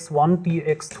 dx1,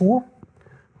 dx2,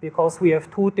 because we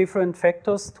have two different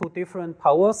factors, two different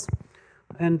powers.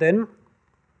 And then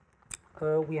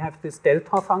we have this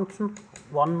delta function,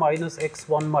 1 minus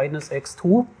x1 minus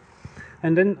x2.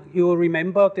 And then you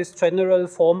remember this general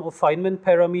form of Feynman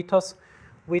parameters,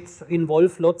 which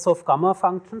involve lots of gamma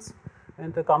functions.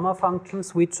 And the gamma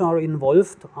functions which are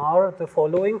involved are the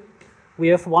following. We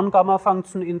have one gamma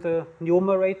function in the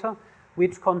numerator,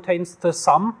 which contains the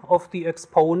sum of the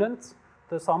exponents.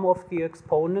 The sum of the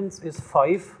exponents is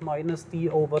 5 minus d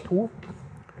over 2.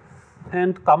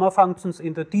 And gamma functions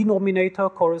in the denominator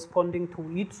corresponding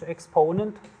to each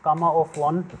exponent, gamma of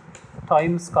 1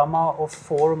 times gamma of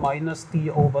 4 minus d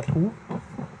over 2.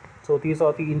 So these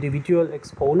are the individual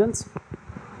exponents.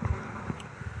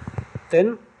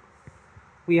 Then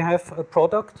we have a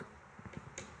product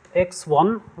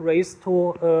x1 raised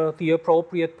to the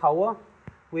appropriate power,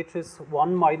 which is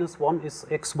 1 minus 1 is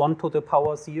x1 to the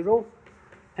power 0,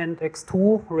 and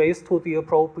x2 raised to the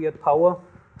appropriate power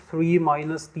 3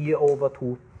 minus d over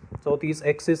 2. So these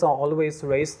x's are always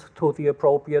raised to the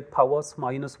appropriate powers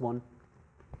minus 1.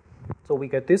 So we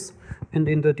get this, and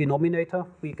in the denominator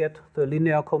we get the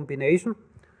linear combination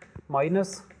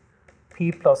minus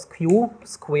p plus q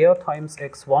square times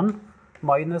x1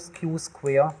 minus q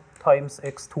square times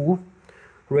x2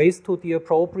 raised to the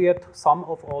appropriate sum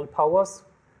of all powers,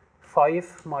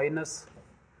 5 minus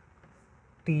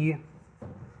d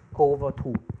over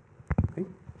 2. Okay.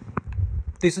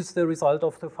 This is the result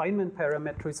of the Feynman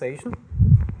parametrization.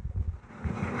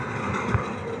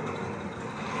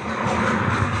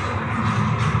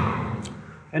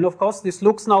 And of course, this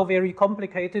looks now very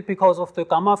complicated because of the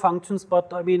gamma functions,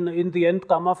 but I mean, in the end,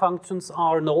 gamma functions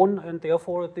are known, and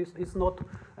therefore this is not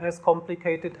as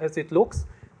complicated as it looks.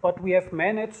 But we have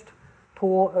managed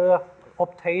to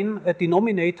obtain a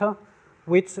denominator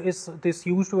which is this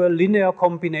usual linear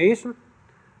combination,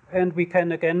 and we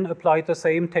can again apply the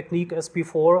same technique as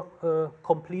before,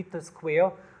 complete the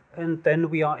square, and then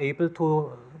we are able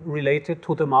to relate it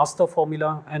to the master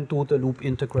formula and do the loop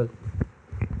integral.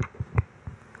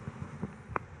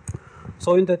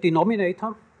 So in the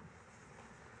denominator,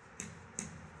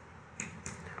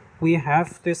 we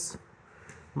have this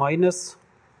minus,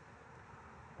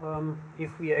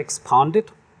 if we expand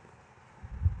it,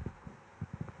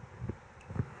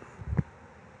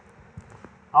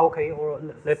 okay, or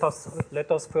let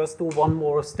us first do one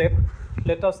more step.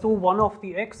 Let us do one of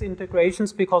the x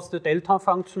integrations, because the delta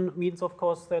function means, of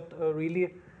course, that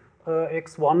really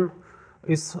x1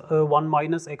 is 1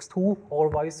 minus x2 or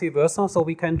vice versa. So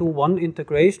we can do one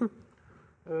integration.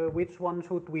 Which one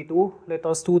should we do? Let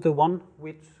us do the one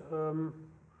which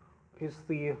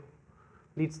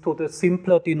leads to the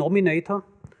simpler denominator.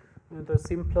 And the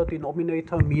simpler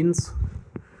denominator means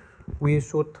we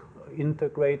should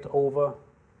integrate over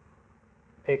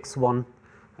x1.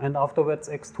 And afterwards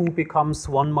x2 becomes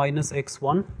 1 minus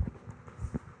x1.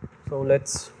 So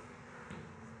let's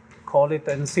call it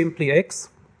then simply x.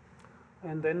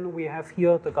 And then we have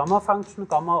here the gamma function,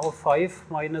 gamma of 5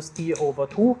 minus d over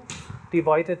 2,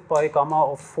 divided by gamma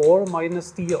of 4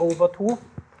 minus d over 2.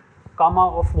 Gamma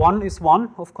of 1 is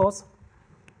 1, of course.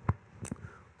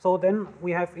 So then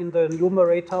we have in the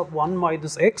numerator 1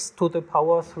 minus x to the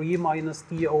power 3 minus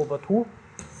d over 2.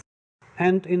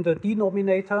 And in the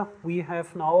denominator, we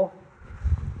have now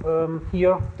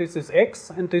here, this is x,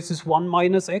 and this is 1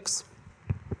 minus x.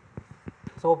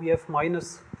 So we have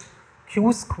minus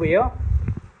q square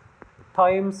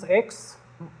times x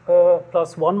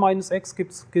plus 1 minus x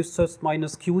gives us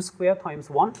minus q square times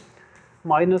 1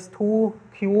 minus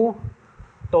 2q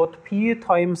dot p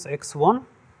times x1.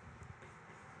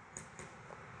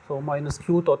 So minus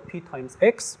q dot p times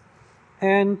x,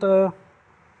 and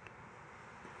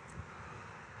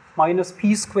minus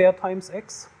p square times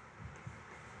x,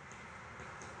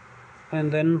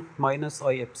 and then minus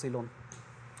I epsilon,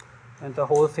 and the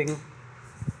whole thing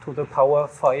to the power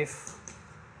 5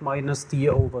 minus d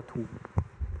over 2.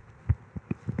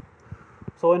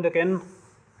 So, and again,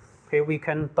 okay, we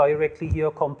can directly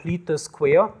here complete the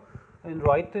square and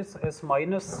write this as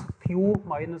minus q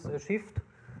minus a shift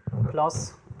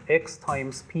plus x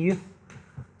times p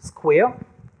square.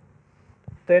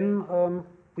 Then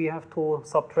we have to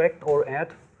subtract or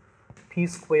add p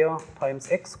square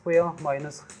times x square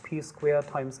minus p square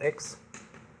times x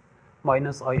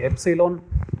minus I epsilon,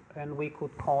 and we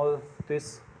could call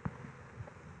this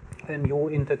a new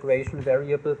integration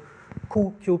variable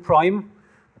q prime,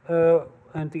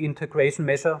 and the integration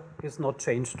measure is not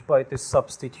changed by this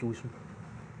substitution.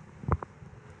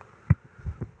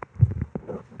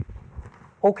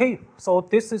 Okay, so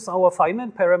this is our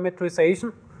Feynman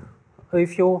parametrization.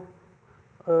 If you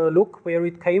look where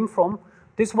it came from,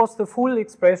 this was the full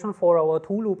expression for our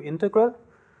two-loop integral.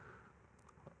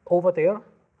 Over there,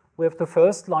 we have the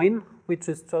first line, which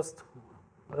is just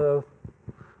a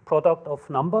product of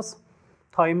numbers,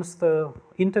 times the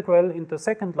integral in the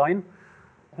second line,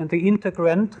 and the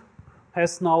integrand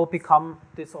has now become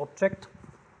this object.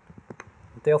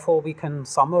 Therefore, we can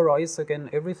summarize again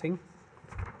everything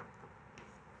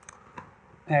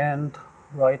and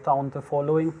write down the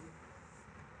following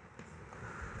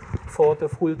for the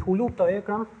full two-loop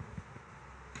diagram.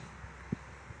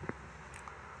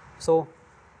 So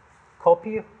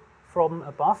copy from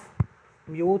above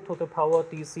mu to the power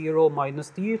d0 minus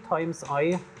d times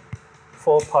I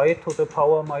for pi to the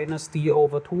power minus d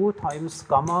over 2 times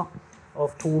gamma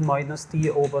of 2 minus d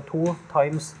over 2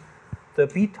 times the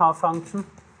beta function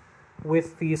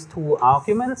with these two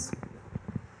arguments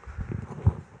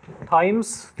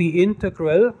times the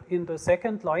integral in the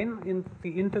second line. The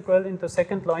integral in the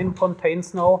second line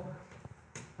contains now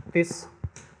this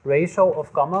ratio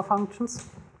of gamma functions.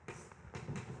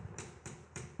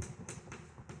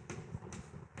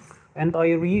 And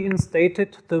I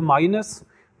reinstated the minus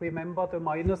remember the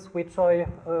minus which I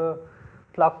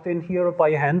plugged in here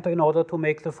by hand in order to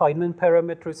make the Feynman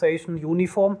parametrization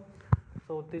uniform.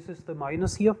 So this is the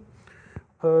minus here,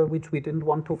 which we didn't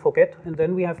want to forget. And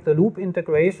then we have the loop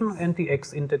integration and the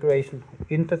x integration.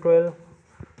 Integral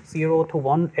 0 to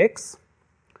 1 x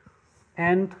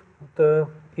and the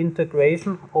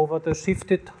integration over the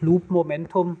shifted loop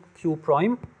momentum q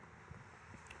prime.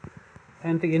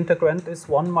 And the integrand is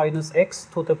 1 minus x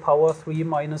to the power 3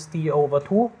 minus d over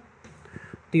 2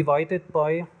 divided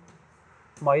by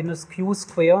minus q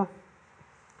square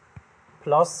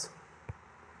plus,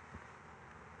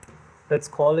 let's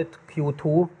call it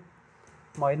q2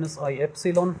 minus I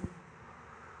epsilon.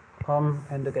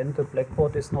 And again, the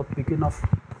blackboard is not big enough,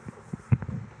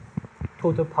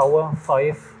 to the power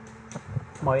 5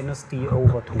 minus d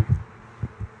over 2.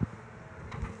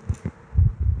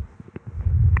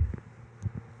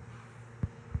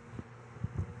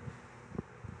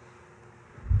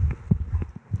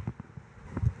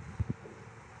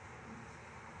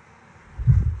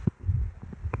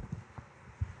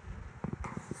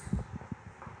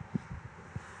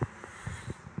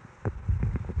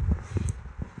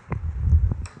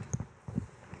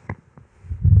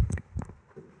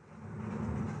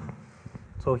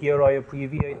 So here I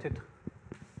abbreviated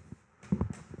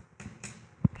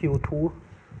Q2.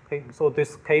 Okay, so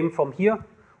this came from here.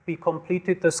 We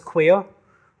completed the square.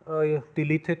 I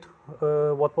deleted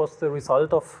what was the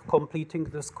result of completing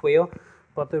the square,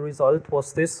 but the result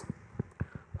was this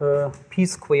p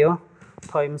square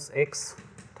times x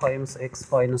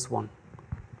minus 1.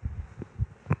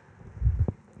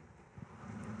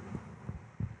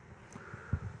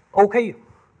 Okay,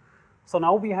 so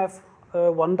now we have a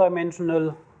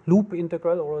one-dimensional loop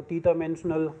integral or a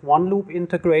d-dimensional one-loop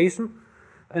integration,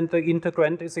 and the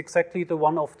integrand is exactly the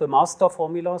one of the master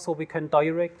formula, so we can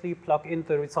directly plug in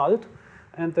the result,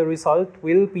 and the result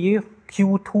will be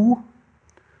q2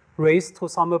 raised to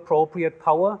some appropriate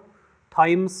power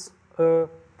times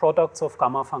products of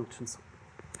gamma functions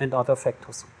and other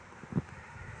factors.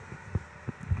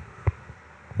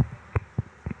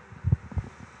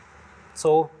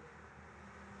 So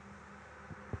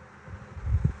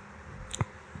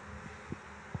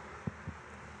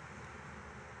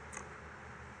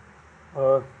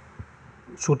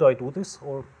should I do this,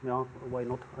 or yeah, why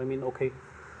not? I mean, okay.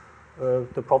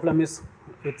 The problem is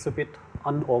it's a bit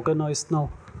unorganized now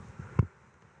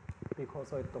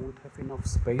because I don't have enough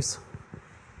space.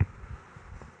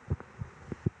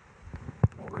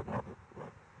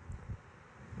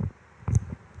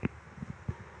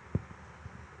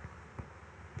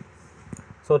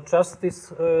 So just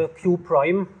this q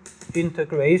prime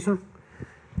integration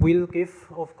will give,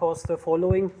 of course, the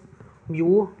following: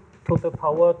 mu to the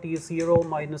power d0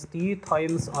 minus d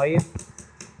times I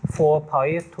 4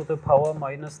 pi to the power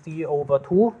minus d over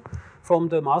 2 from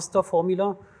the master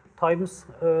formula times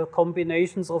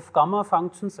combinations of gamma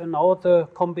functions. And now the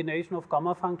combination of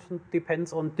gamma functions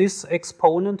depends on this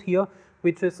exponent here,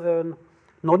 which is a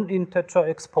non-integer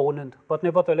exponent. But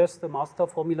nevertheless, the master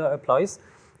formula applies.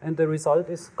 And the result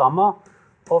is gamma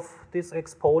of this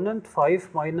exponent, 5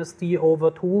 minus d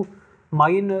over 2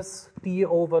 minus d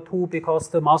over 2, because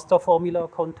the master formula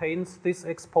contains this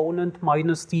exponent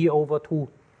minus d over 2.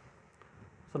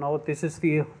 So now this is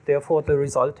therefore the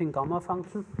resulting gamma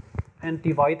function, and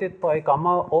divided by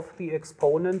gamma of the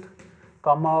exponent,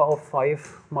 gamma of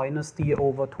 5 minus d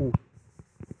over 2.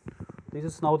 This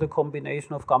is now the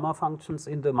combination of gamma functions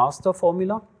in the master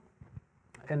formula.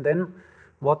 And then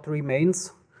what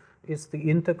remains is the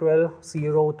integral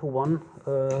 0 to 1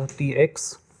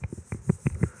 dx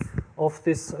of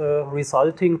this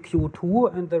resulting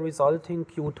q2, and the resulting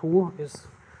q2 is,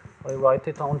 I write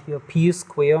it down here, p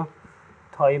square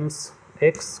times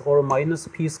x, or minus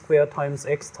p square times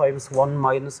x times 1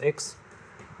 minus x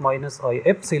minus I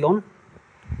epsilon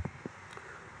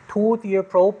to the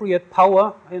appropriate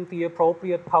power. And the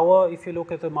appropriate power, if you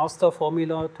look at the master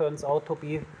formula, turns out to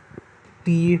be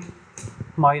d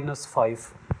minus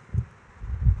 5.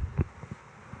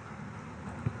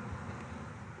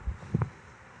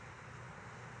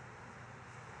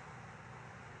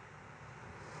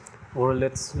 Or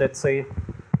let's say,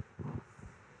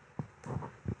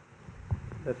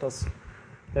 let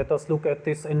us look at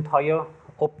this entire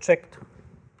object,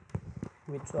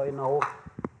 which I now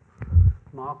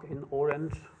mark in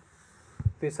orange.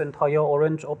 This entire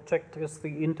orange object is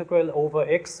the integral over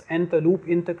x and the loop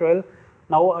integral.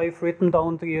 Now I've written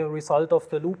down the result of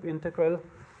the loop integral.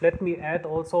 Let me add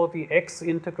also the x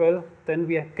integral. Then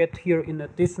we get here in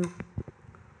addition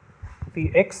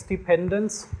the x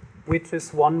dependence, which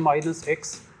is 1 minus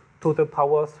x to the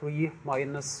power 3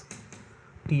 minus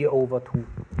d over 2.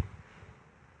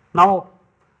 Now,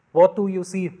 what do you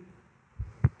see?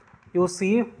 You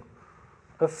see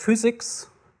a physics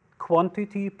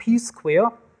quantity p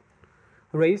square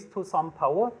raised to some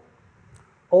power.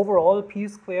 Overall, p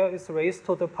square is raised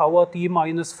to the power d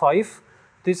minus 5.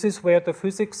 This is where the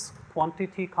physics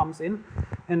quantity comes in.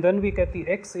 And then we get the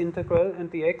x integral, and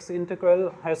the x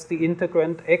integral has the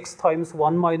integrand x times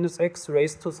 1 minus x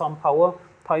raised to some power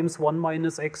times 1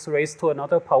 minus x raised to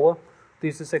another power.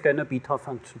 This is again a beta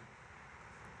function,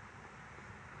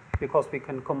 because we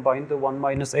can combine the 1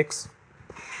 minus x,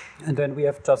 and then we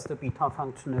have just a beta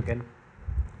function again.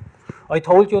 I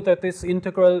told you that this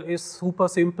integral is super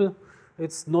simple.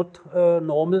 It's not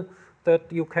normal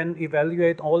that you can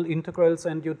evaluate all integrals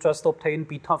and you just obtain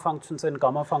beta functions and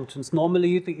gamma functions.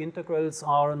 Normally, the integrals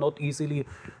are not easily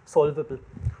solvable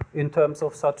in terms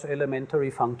of such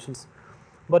elementary functions.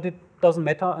 But it doesn't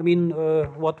matter. I mean,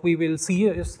 what we will see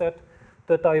is that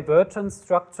the divergence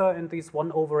structure and these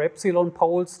 1 over epsilon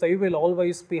poles, they will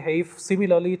always behave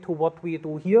similarly to what we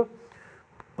do here.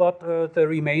 But the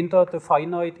remainder, the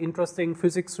finite, interesting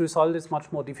physics result is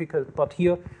much more difficult. But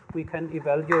here we can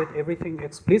evaluate everything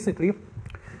explicitly.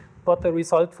 But the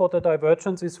result for the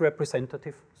divergence is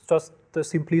representative. It's just the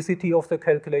simplicity of the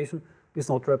calculation is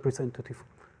not representative.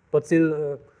 But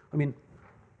still, I mean,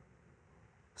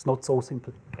 it's not so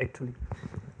simple, actually.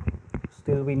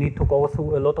 Still, we need to go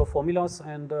through a lot of formulas,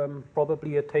 and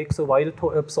probably it takes a while to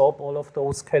absorb all of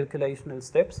those calculational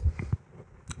steps.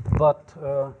 But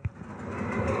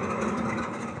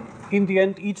in the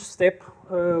end, each step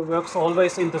works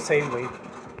always in the same way.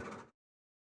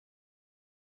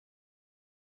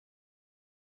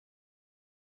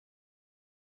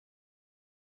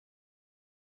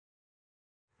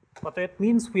 But that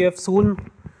means we have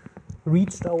soon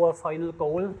reached our final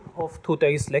goal of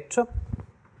today's lecture.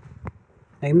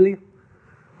 Namely,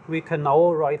 we can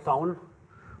now write down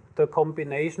the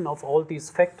combination of all these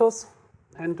factors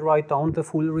and write down the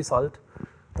full result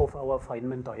of our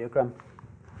Feynman diagram.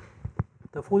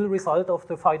 The full result of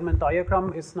the Feynman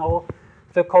diagram is now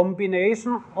the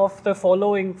combination of the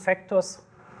following factors.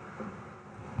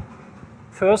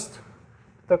 First,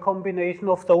 the combination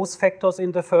of those factors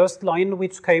in the first line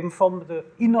which came from the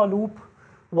inner loop,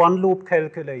 one loop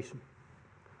calculation.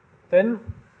 Then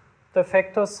the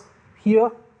factors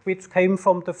here which came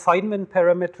from the Feynman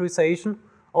parametrization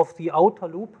of the outer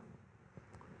loop.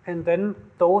 And then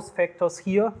those factors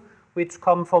here which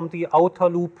come from the outer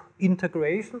loop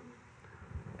integration.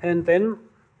 And then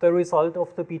the result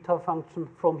of the beta function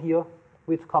from here,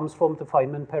 which comes from the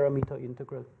Feynman parameter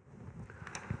integral.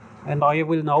 And I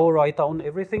will now write down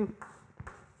everything.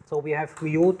 So we have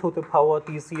mu to the power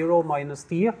d0 minus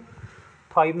d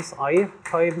times I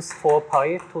times 4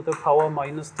 pi to the power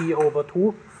minus d over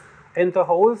 2. And the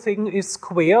whole thing is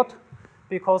squared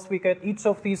because we get each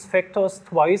of these factors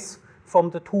twice from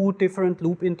the two different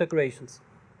loop integrations.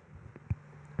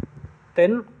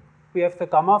 Then we have the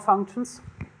gamma functions.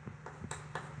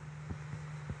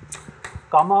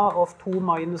 Gamma of 2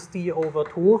 minus d over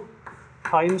 2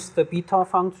 times the beta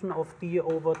function of d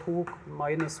over 2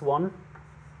 minus 1,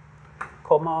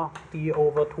 comma d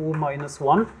over 2 minus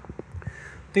 1.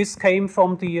 This came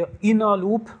from the inner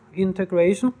loop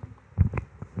integration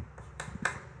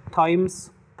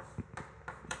times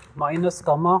minus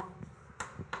gamma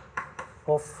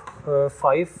of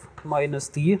 5 minus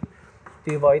d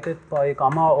divided by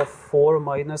gamma of 4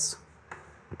 minus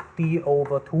d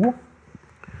over 2.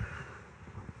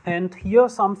 And here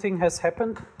something has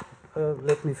happened.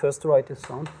 Let me first write this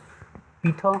down.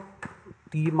 Beta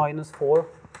d minus 4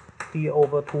 d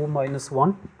over 2 minus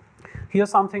 1. Here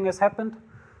something has happened.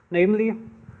 Namely,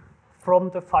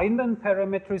 from the Feynman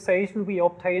parametrization, we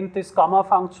obtained this gamma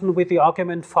function with the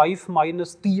argument 5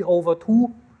 minus d over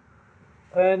 2.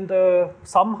 And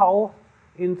somehow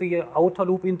in the outer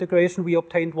loop integration, we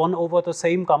obtained 1 over the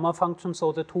same gamma function,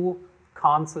 so the two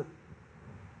cancel.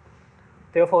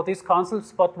 Therefore, this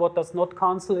cancels, but what does not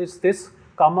cancel is this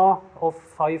gamma of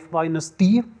 5 minus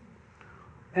d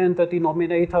and the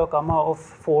denominator gamma of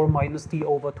 4 minus d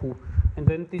over 2. And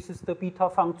then this is the beta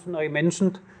function I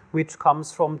mentioned, which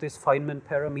comes from this Feynman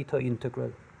parameter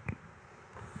integral.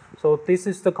 So this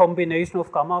is the combination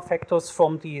of gamma factors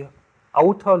from the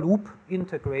outer loop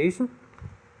integration.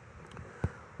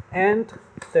 And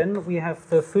then we have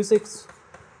the physics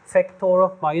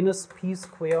factor minus p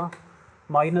square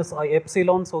minus I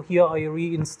epsilon. So here I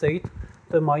reinstate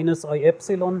the minus I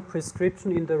epsilon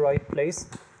prescription in the right place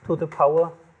to the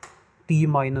power d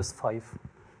minus 5.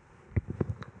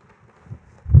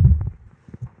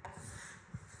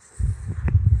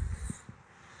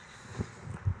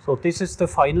 So this is the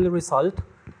final result,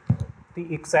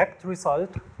 the exact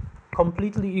result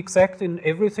completely exact in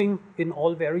everything, in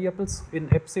all variables,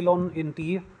 in epsilon, in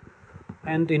d,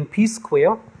 and in p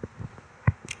square.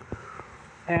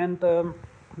 And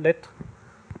let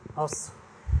us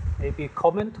maybe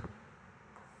comment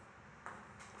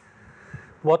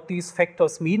what these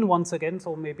factors mean once again,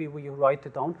 so maybe we write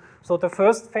it down. So the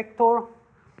first factor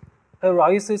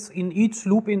arises in each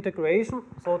loop integration.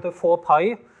 So the 4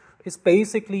 pi is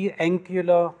basically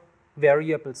angular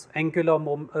variables,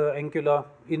 angular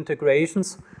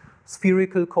integrations.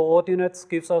 Spherical coordinates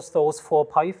gives us those 4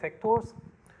 pi factors.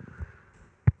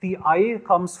 The I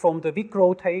comes from the Wick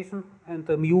rotation, and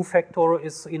the mu factor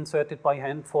is inserted by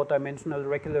hand for dimensional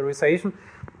regularization.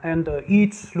 And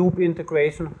each loop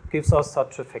integration gives us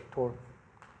such a factor.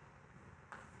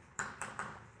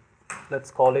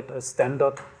 Let's call it a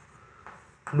standard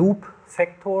loop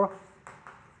factor.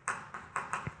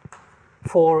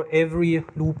 For every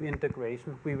loop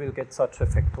integration, we will get such a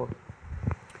factor.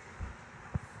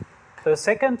 The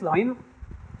second line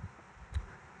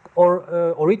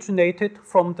originated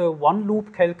from the one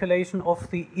loop calculation of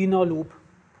the inner loop.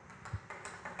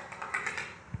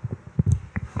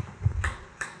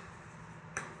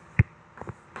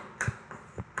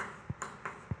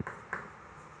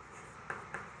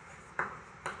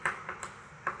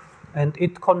 And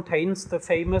it contains the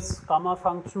famous gamma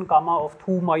function, gamma of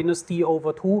 2 minus d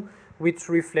over 2, which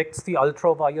reflects the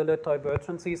ultraviolet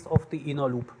divergences of the inner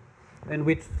loop, and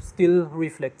which still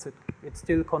reflects it. It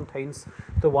still contains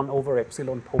the 1 over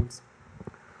epsilon poles.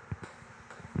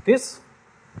 This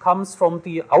comes from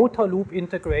the outer loop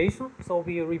integration. So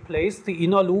we replace the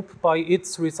inner loop by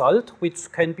its result,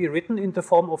 which can be written in the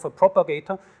form of a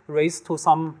propagator raised to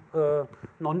some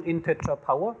non-integer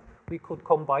power. We could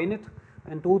combine it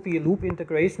and do the loop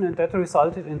integration, and that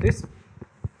resulted in this.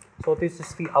 So this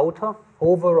is the outer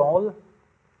overall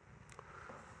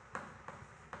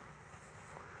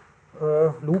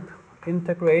loop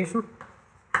integration.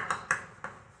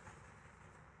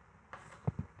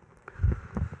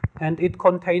 And it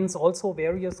contains also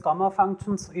various gamma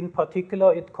functions. In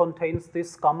particular, it contains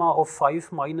this gamma of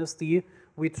 5 minus d,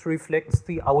 which reflects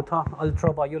the outer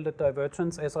ultraviolet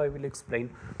divergence, as I will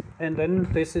explain. And then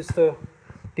this is the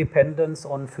dependence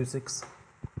on physics.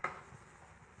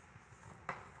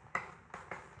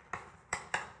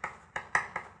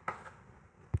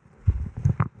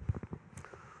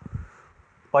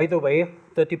 By the way,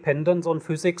 the dependence on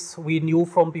physics we knew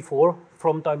from before,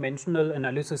 from dimensional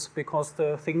analysis, because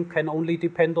the thing can only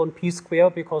depend on p square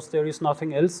because there is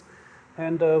nothing else.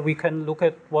 And we can look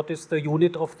at what is the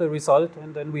unit of the result,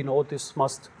 and then we know this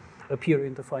must appear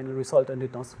in the final result, and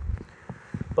it does.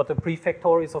 But the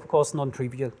prefactor is, of course,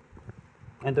 non-trivial.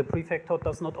 And the prefactor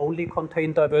does not only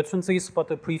contain divergences, but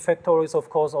the prefactor is, of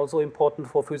course, also important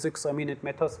for physics. I mean, it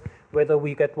matters whether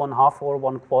we get 1/2 or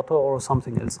 1/4 or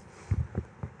something else.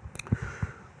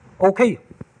 Okay.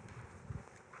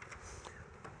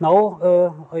 Now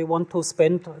I want to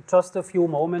spend just a few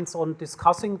moments on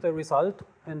discussing the result,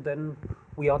 and then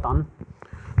we are done.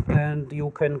 And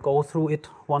you can go through it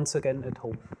once again at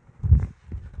home.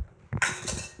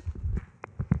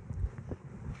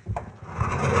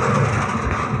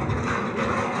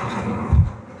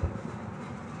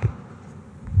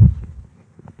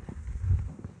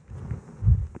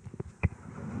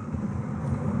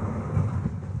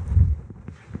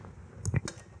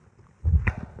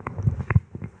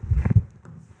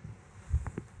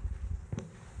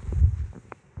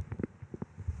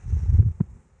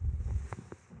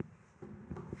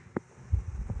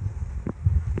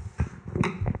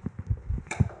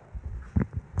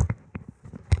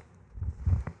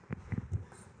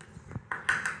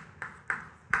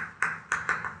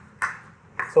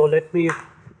 So let me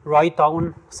write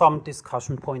down some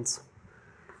discussion points.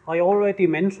 I already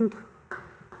mentioned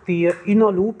the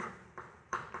inner loop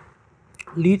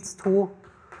leads to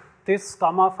this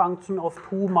gamma function of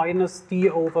 2 minus d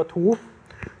over 2,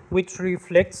 which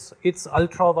reflects its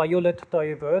ultraviolet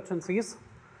divergences.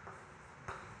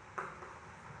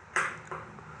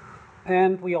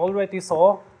 And we already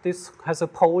saw this has a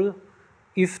pole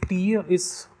if d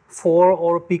is 4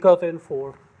 or bigger than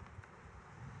 4.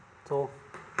 So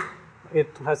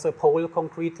it has a pole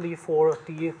concretely for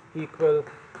d equal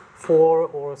 4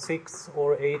 or 6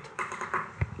 or 8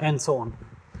 and so on.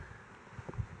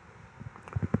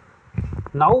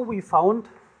 Now we found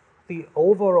the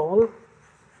overall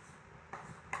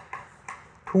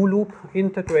two-loop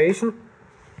integration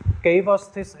gave us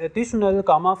this additional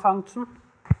gamma function,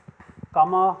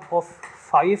 gamma of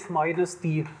 5 minus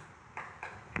d.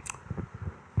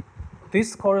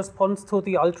 This corresponds to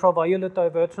the ultraviolet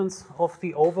divergence of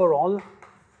the overall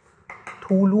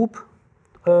two-loop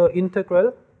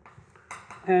integral.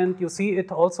 and you see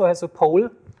it also has a pole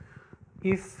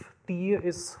if d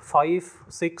is 5,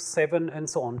 6, 7, and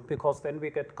so on, because then we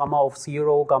get gamma of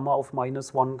 0, gamma of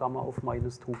 -1, gamma of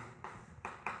 -2.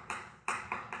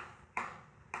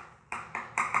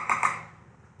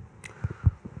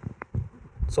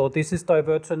 So this is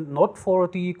divergent not for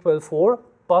d equal 4,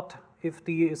 but if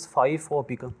d is 5 or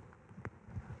bigger.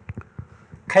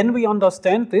 Can we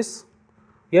understand this?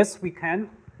 Yes, we can.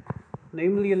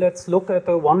 Namely, let's look at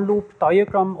the one-loop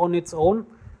diagram on its own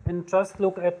and just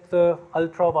look at the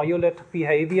ultraviolet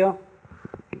behavior.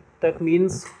 That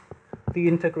means the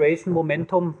integration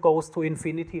momentum goes to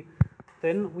infinity.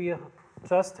 Then we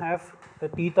just have a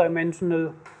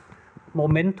d-dimensional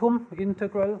momentum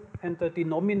integral, and the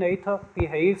denominator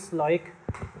behaves like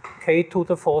k to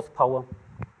the 4th power.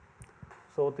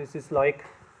 So this is like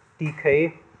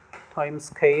dk times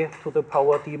k to the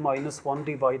power d minus 1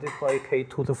 divided by k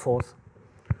to the 4th.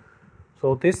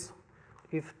 So this,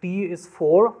 if d is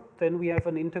 4, then we have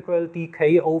an integral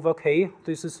dk over k.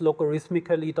 This is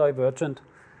logarithmically divergent.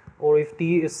 Or if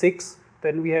d is 6,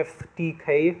 then we have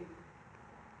dk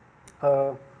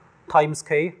times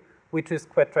k, which is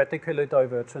quadratically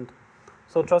divergent.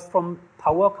 So just from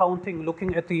power counting,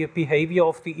 looking at the behavior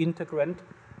of the integrand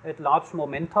at large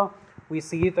momenta, we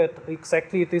see that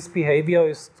exactly this behavior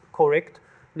is correct.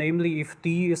 Namely, if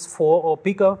d is 4 or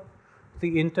bigger,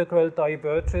 the integral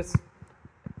diverges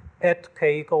at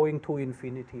k going to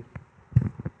infinity.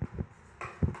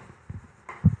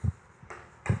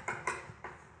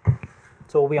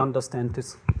 So we understand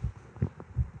this.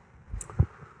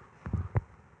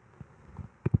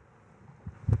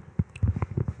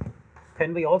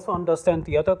 Can we also understand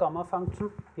the other gamma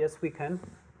function? Yes, we can.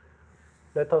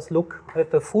 Let us look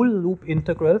at the full loop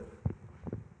integral.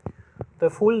 The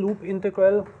full loop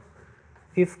integral,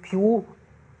 if q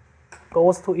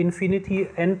goes to infinity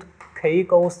and k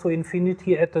goes to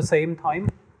infinity at the same time,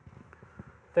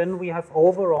 then we have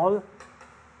overall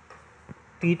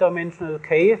d-dimensional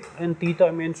k and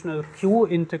d-dimensional q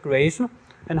integration.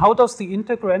 And how does the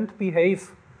integrand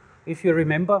behave? If you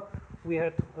remember, we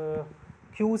had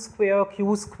q square,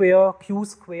 q square, q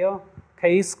square,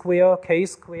 k square, k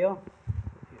square.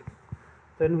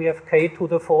 Then we have k to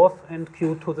the 4th and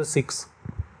q to the 6th.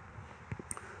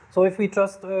 So if we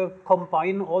just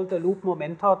combine all the loop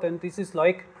momenta, then this is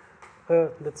like,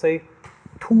 let's say,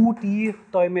 2D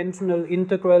dimensional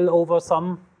integral over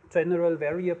some general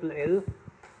variable L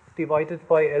divided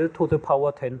by L to the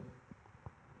power 10.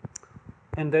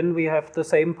 And then we have the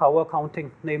same power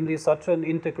counting, namely such an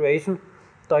integration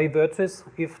diverges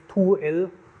if 2L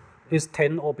is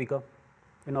 10 or bigger.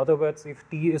 In other words, if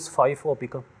D is 5 or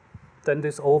bigger, then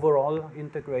this overall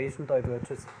integration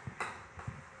diverges.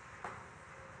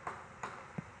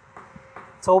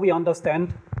 So we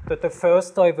understand that the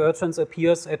first divergence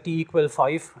appears at d equal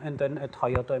 5 and then at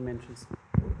higher dimensions.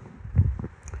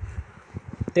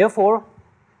 Therefore,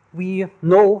 we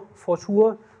know for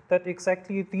sure that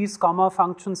exactly these gamma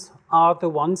functions are the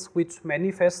ones which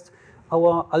manifest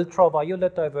our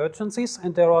ultraviolet divergences,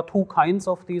 and there are two kinds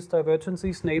of these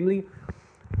divergences, namely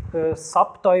the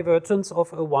subdivergence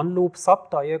of a one-loop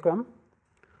subdiagram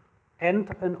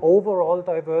and an overall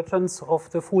divergence of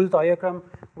the full diagram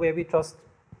where we just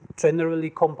generally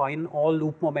combine all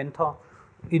loop momenta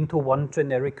into one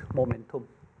generic momentum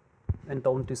and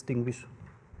don't distinguish.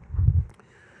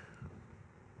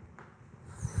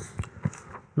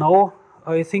 Now,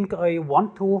 I think I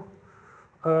want to,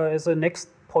 as a next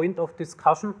point of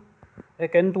discussion,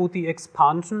 again do the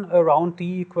expansion around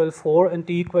d equal 4 and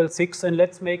d equal 6, and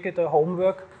let's make it a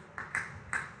homework.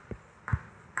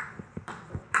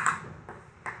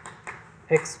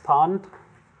 Expand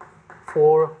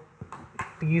for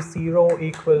d0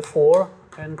 equal 4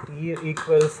 and d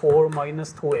equal 4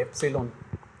 minus 2 epsilon.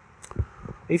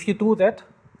 If you do that,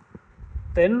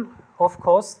 then of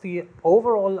course the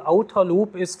overall outer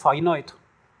loop is finite.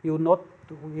 You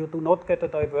do not get a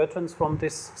divergence from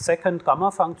this second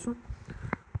gamma function,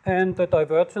 and the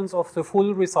divergence of the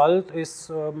full result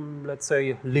is, let's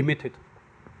say, limited.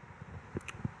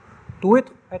 Do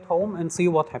it at home and see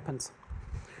what happens.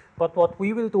 But what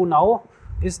we will do now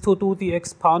is to do the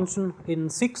expansion in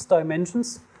 6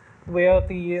 dimensions, where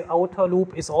the outer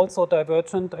loop is also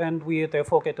divergent, and we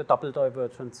therefore get a double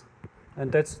divergence.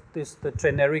 And that's the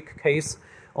generic case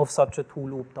of such a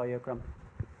two-loop diagram.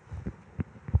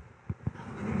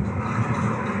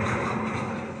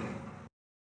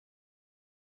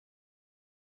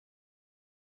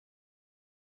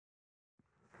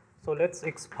 So let's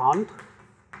expand.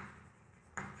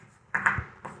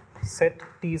 Set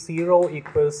d0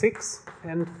 equals 6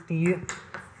 and d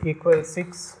equals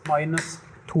 6 minus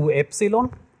 2 epsilon.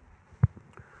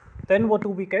 then what do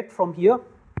we get from here?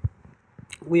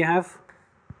 We have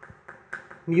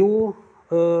mu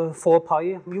 4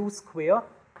 pi mu square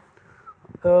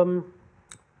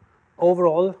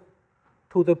overall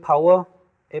to the power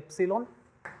epsilon,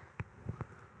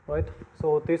 right?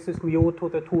 So this is mu to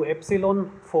the 2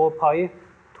 epsilon, 4 pi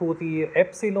to the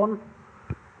epsilon,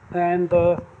 and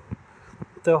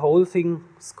the whole thing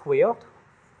squared,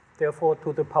 therefore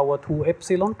to the power 2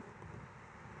 epsilon.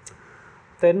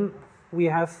 Then we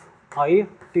have I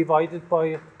divided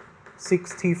by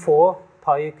 64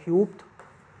 pi cubed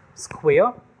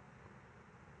square.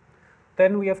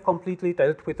 Then we have completely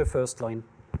dealt with the first line.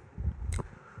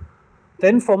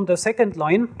 Then from the second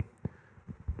line,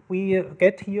 we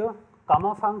get here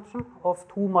gamma function of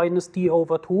 2 minus d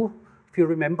over 2. If you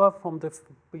remember from the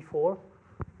before,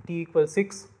 d equals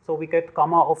 6. So we get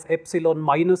gamma of epsilon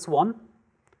minus 1.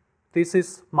 This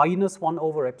is minus 1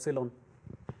 over epsilon.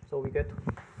 So we get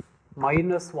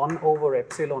minus 1 over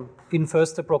epsilon in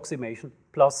first approximation,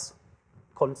 plus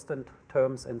constant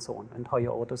terms and so on, and higher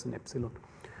orders in epsilon.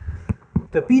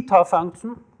 The beta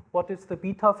function, what is the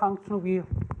beta function?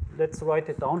 Let's write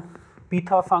it down.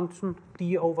 Beta function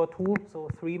d over 2, so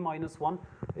 3 minus 1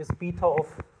 is beta of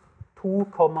 2,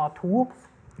 2,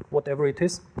 whatever it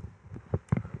is,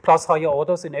 plus higher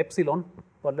orders in epsilon,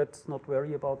 but let's not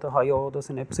worry about the higher orders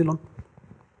in epsilon.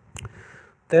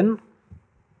 Then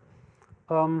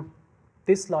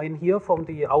this line here from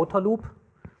the outer loop,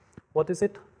 what is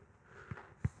it?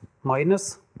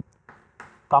 Minus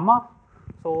gamma,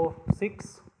 so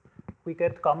 6, we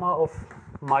get gamma of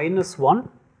minus 1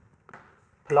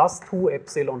 plus 2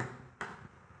 epsilon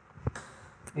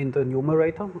in the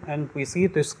numerator, and we see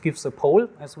this gives a pole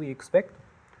as we expect.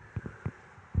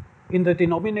 In the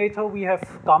denominator we have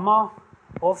gamma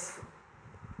of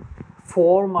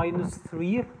 4 minus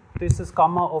 3, this is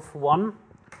gamma of 1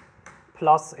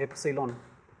 plus epsilon.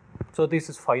 So this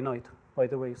is finite, by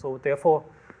the way, so therefore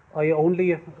I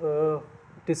only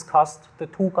discussed the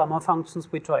two gamma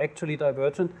functions which are actually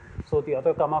divergent, so the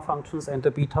other gamma functions and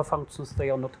the beta functions, they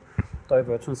are not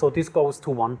divergent, so this goes to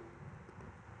 1.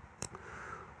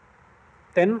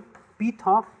 Then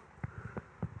beta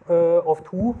of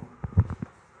 2,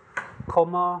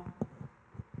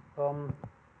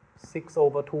 6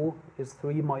 over 2 is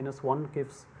 3 minus 1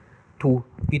 gives 2,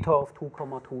 beta of 2,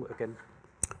 2 again,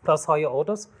 plus higher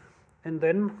orders, and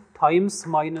then times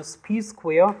minus p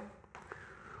square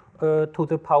to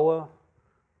the power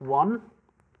 1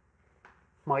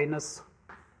 minus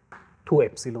 2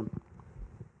 epsilon.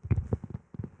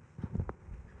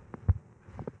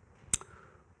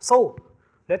 So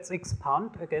let's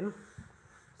expand again.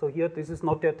 So here this is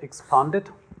not yet expanded,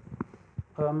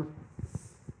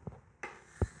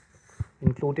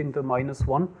 including the minus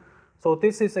 1. So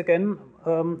this is again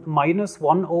minus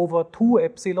 1 over 2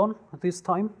 epsilon this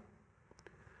time.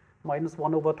 Minus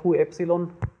 1 over 2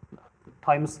 epsilon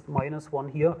times minus 1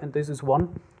 here, and this is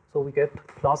 1. So we get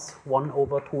plus 1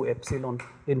 over 2 epsilon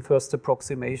in first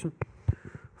approximation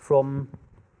from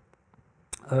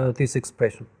this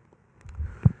expression.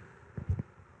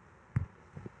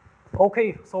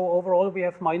 Okay, so overall we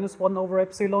have minus 1 over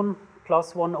epsilon,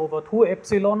 plus 1 over 2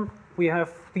 epsilon. We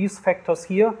have these factors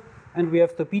here, and we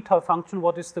have the beta function.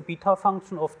 What is the beta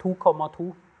function of 2,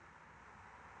 2?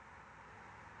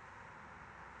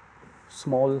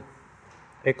 Small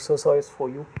exercise for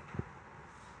you.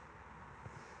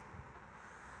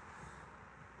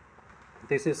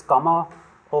 This is gamma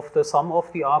of the sum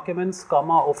of the arguments,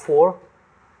 gamma of 4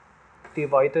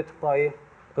 divided by,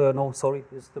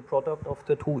 is the product of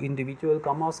the two individual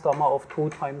gammas, gamma of 2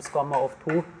 times gamma of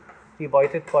 2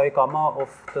 divided by gamma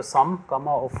of the sum,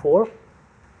 gamma of 4.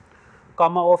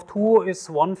 Gamma of 2 is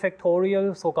 1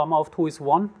 factorial, so gamma of 2 is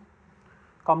 1.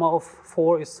 Gamma of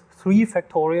 4 is 3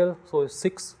 factorial, so it's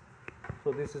 6.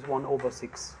 So this is 1 over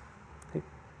 6. Okay.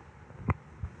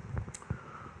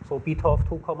 So beta of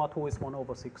 2, 2 is 1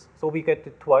 over 6. So we get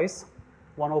it twice,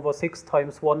 1 over 6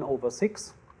 times 1 over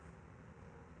 6.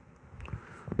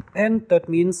 And that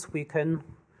means we can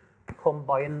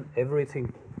combine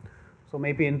everything. So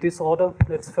maybe in this order,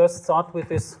 let's first start with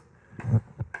this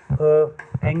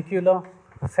angular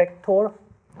factor,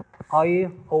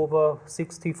 I over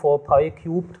 64 pi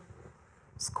cubed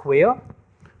square.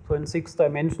 So in 6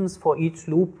 dimensions for each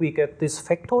loop we get this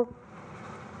factor.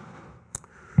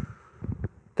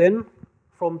 Then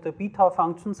from the beta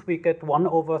functions we get 1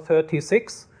 over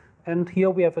 36, and here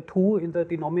we have a 2 in the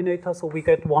denominator, so we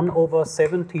get 1 over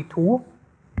 72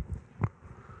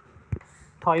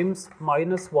 times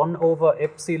minus 1 over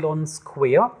epsilon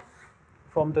square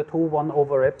from the two 1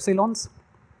 over epsilons.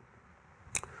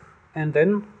 And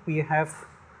then we have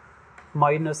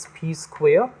minus p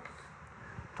square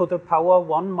to the power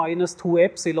 1 minus 2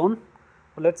 epsilon.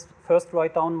 Let's first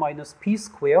write down minus p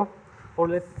square, or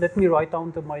let me write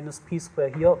down the minus p square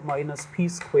here, minus p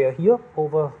square here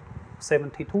over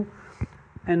 72.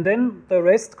 And then the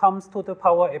rest comes to the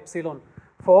power epsilon.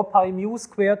 4 pi mu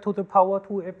squared to the power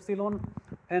 2 epsilon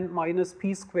and minus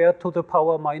p squared to the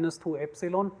power minus 2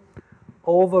 epsilon.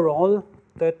 Overall,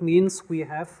 that means we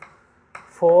have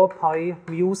 4 pi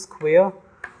mu square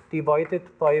divided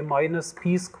by minus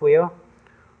p square,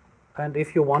 and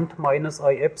if you want, minus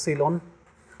I epsilon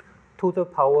to the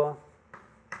power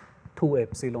 2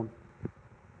 epsilon.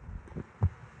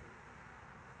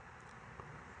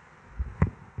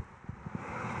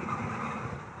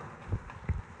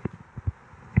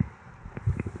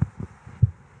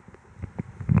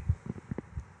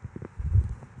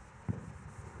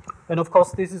 And of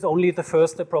course, this is only the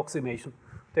first approximation.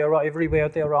 There are everywhere,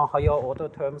 there are higher order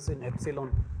terms in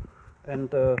epsilon.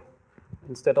 And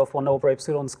instead of 1 over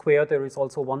epsilon squared, there is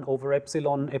also 1 over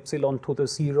epsilon, epsilon to the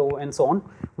 0, and so on.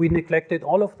 We neglected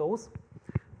all of those.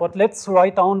 But let's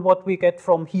write down what we get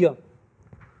from here.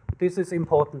 This is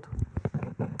important.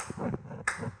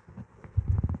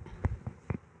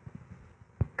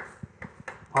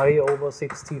 I over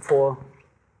 64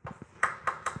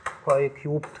 pi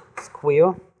cubed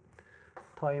square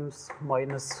times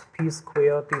minus p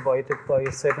square divided by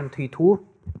 72.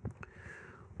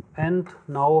 And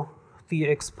now the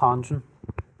expansion.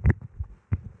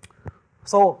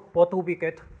 So what do we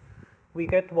get? We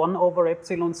get 1 over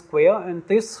epsilon square, and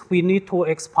this we need to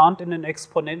expand in an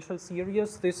exponential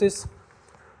series. This is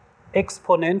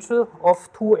exponential of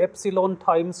 2 epsilon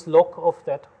times log of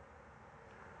that.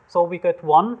 So we get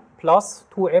 1 plus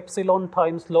 2 epsilon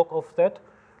times log of that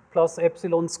plus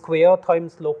epsilon square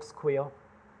times log square.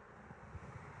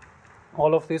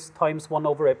 All of this times 1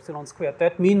 over epsilon squared.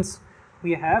 That means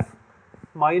we have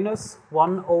minus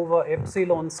 1 over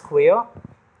epsilon square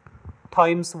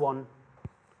times 1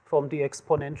 from the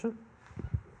exponential.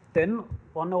 Then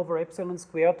 1 over epsilon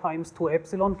square times 2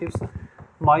 epsilon gives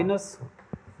minus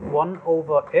 1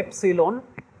 over epsilon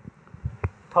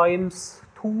times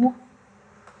 2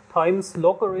 times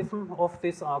logarithm of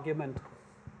this argument.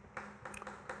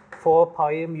 4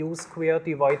 pi mu square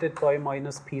divided by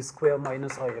minus p square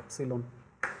minus I epsilon.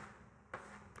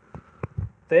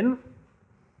 Then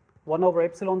 1 over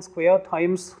epsilon square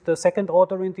times the second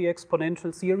order in the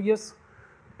exponential series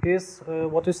is,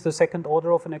 what is the second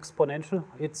order of an exponential?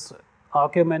 It's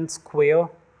argument square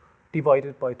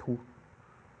divided by 2.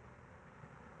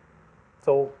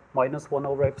 So minus 1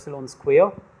 over epsilon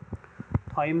square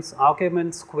times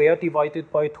argument square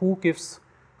divided by 2 gives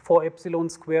 4 epsilon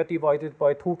square divided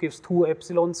by 2 gives 2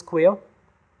 epsilon square.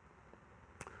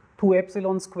 2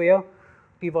 epsilon square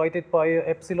divided by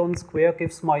epsilon square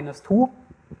gives minus 2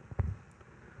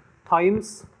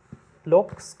 times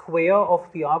log square of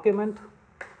the argument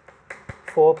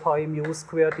 4 pi mu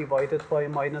square divided by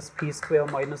minus p square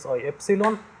minus I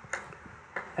epsilon,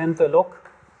 and the log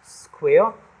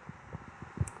square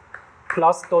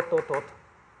plus dot dot dot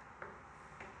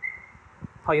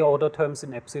higher order terms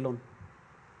in epsilon,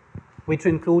 which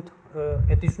include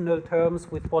additional terms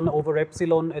with 1 over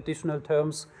epsilon, additional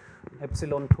terms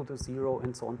epsilon to the 0,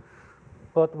 and so on.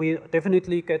 But we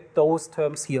definitely get those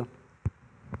terms here.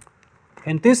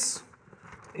 And this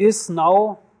is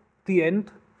now the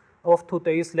end of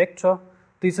today's lecture.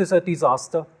 This is a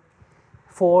disaster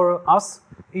for us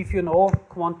if you know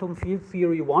quantum field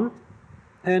theory 1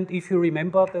 and if you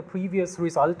remember the previous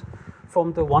result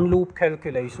from the one loop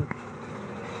calculation.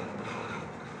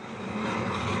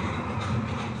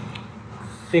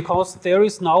 Because there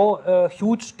is now a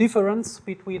huge difference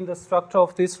between the structure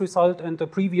of this result and the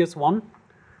previous one,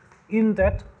 in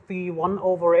that the 1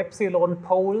 over epsilon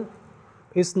pole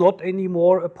is not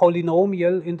anymore a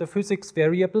polynomial in the physics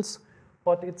variables,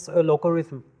 but it's a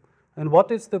logarithm. And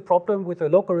what is the problem with a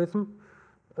logarithm?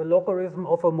 A logarithm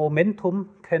of a momentum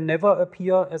can never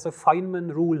appear as a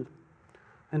Feynman rule.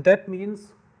 And that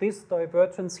means this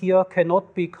divergence here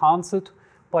cannot be cancelled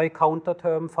by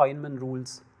counter-term Feynman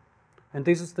rules. And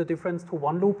this is the difference to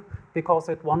one loop, because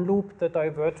at one loop the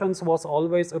divergence was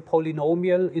always a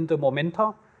polynomial in the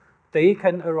momenta. They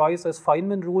can arise as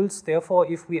Feynman rules, therefore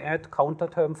if we add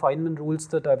counter-term Feynman rules,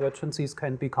 the divergences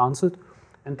can be cancelled,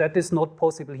 and that is not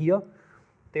possible here.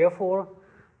 Therefore,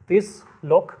 this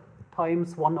log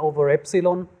times 1 over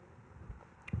epsilon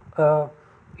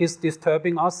is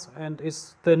disturbing us and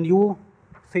is the new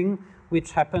thing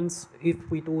which happens if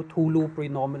we do two-loop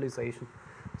renormalization.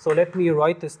 So let me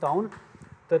write this down.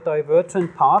 The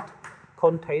divergent part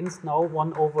contains now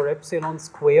 1 over epsilon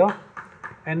square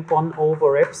and 1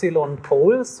 over epsilon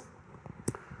poles.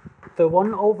 the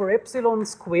 1 over epsilon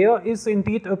square is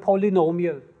indeed a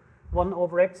polynomial. 1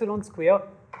 over epsilon square,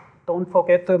 don't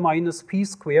forget the minus p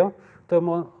square. The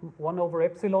 1 over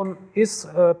epsilon is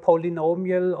a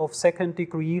polynomial of second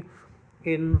degree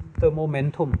in the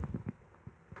momentum.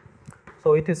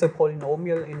 So it is a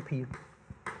polynomial in P.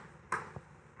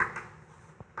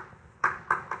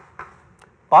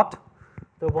 But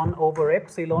the 1 over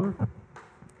epsilon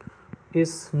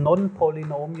is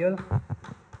non-polynomial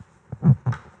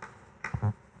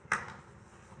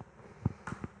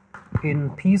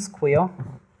in P square,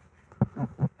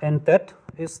 and that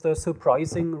is the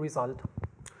surprising result.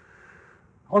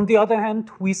 On the other hand,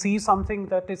 we see something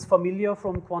that is familiar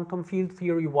from quantum field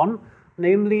theory 1,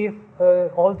 namely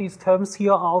all these terms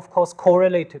here are of course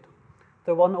correlated.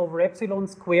 The 1 over epsilon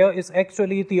square is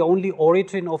actually the only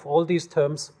origin of all these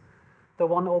terms. The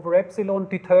 1 over epsilon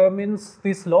determines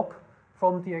this log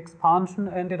from the expansion,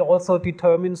 and it also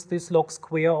determines this log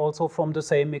square also from the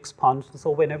same expansion.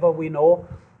 So whenever we know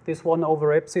this 1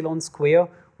 over epsilon square,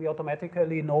 we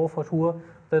automatically know for sure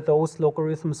that those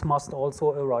logarithms must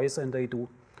also arise, and they do.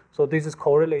 So this is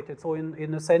correlated. So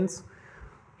in a sense,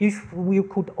 if we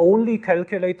could only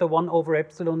calculate the 1 over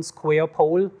epsilon square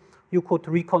pole, you could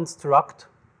reconstruct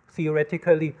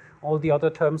theoretically all the other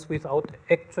terms without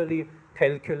actually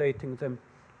calculating them.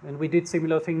 And we did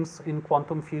similar things in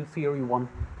quantum field theory 1.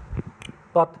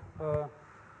 But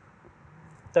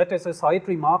that is a side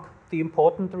remark. The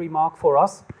important remark for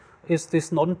us is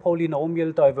this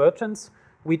non-polynomial divergence,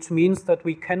 which means that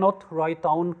we cannot write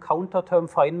down counter-term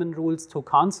Feynman rules to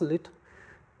cancel it,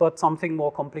 but something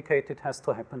more complicated has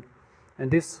to happen.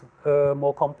 And this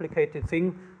more complicated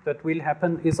thing that will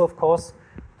happen is, of course,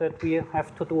 that we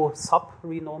have to do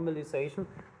sub-renormalization,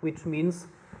 which means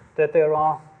that there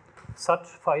are such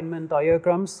Feynman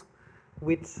diagrams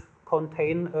which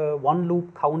contain a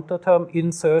one-loop counter-term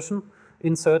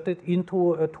inserted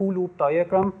into a two-loop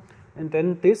diagram, and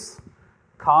then this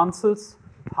cancels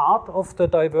part of the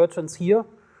divergence here,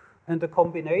 and the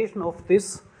combination of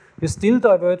this is still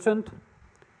divergent,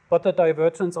 but the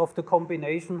divergence of the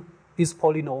combination is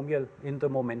polynomial in the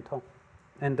momenta.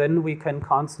 And then we can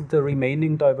cancel the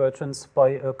remaining divergence by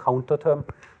a counter term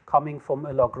coming from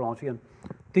a Lagrangian.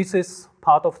 This is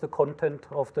part of the content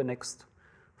of the next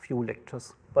few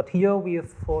lectures. But here we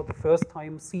have for the first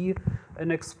time see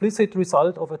an explicit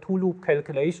result of a two-loop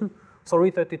calculation.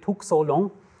 Sorry that it took so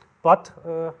long, but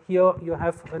here you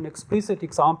have an explicit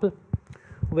example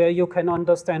where you can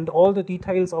understand all the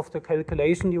details of the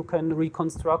calculation, you can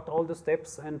reconstruct all the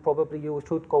steps, and probably you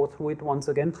should go through it once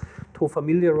again to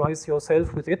familiarize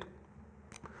yourself with it.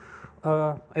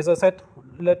 As I said,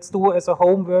 let's do as a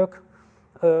homework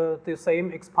the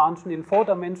same expansion in 4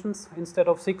 dimensions instead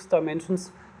of 6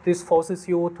 dimensions. This forces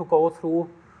you to go through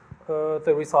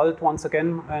the result once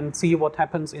again and see what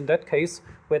happens in that case,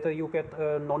 whether you get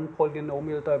a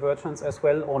non-polynomial divergence as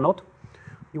well or not.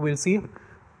 You will see.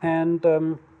 And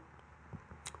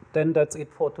then that's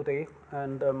it for today.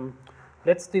 And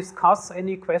let's discuss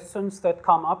any questions that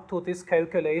come up to this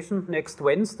calculation next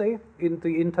Wednesday in the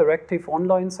interactive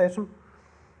online session.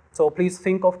 So please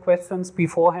think of questions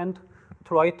beforehand.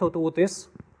 Try to do this.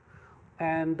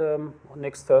 And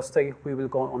next Thursday we will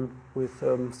go on with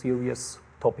serious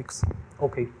topics.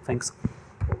 Okay, thanks.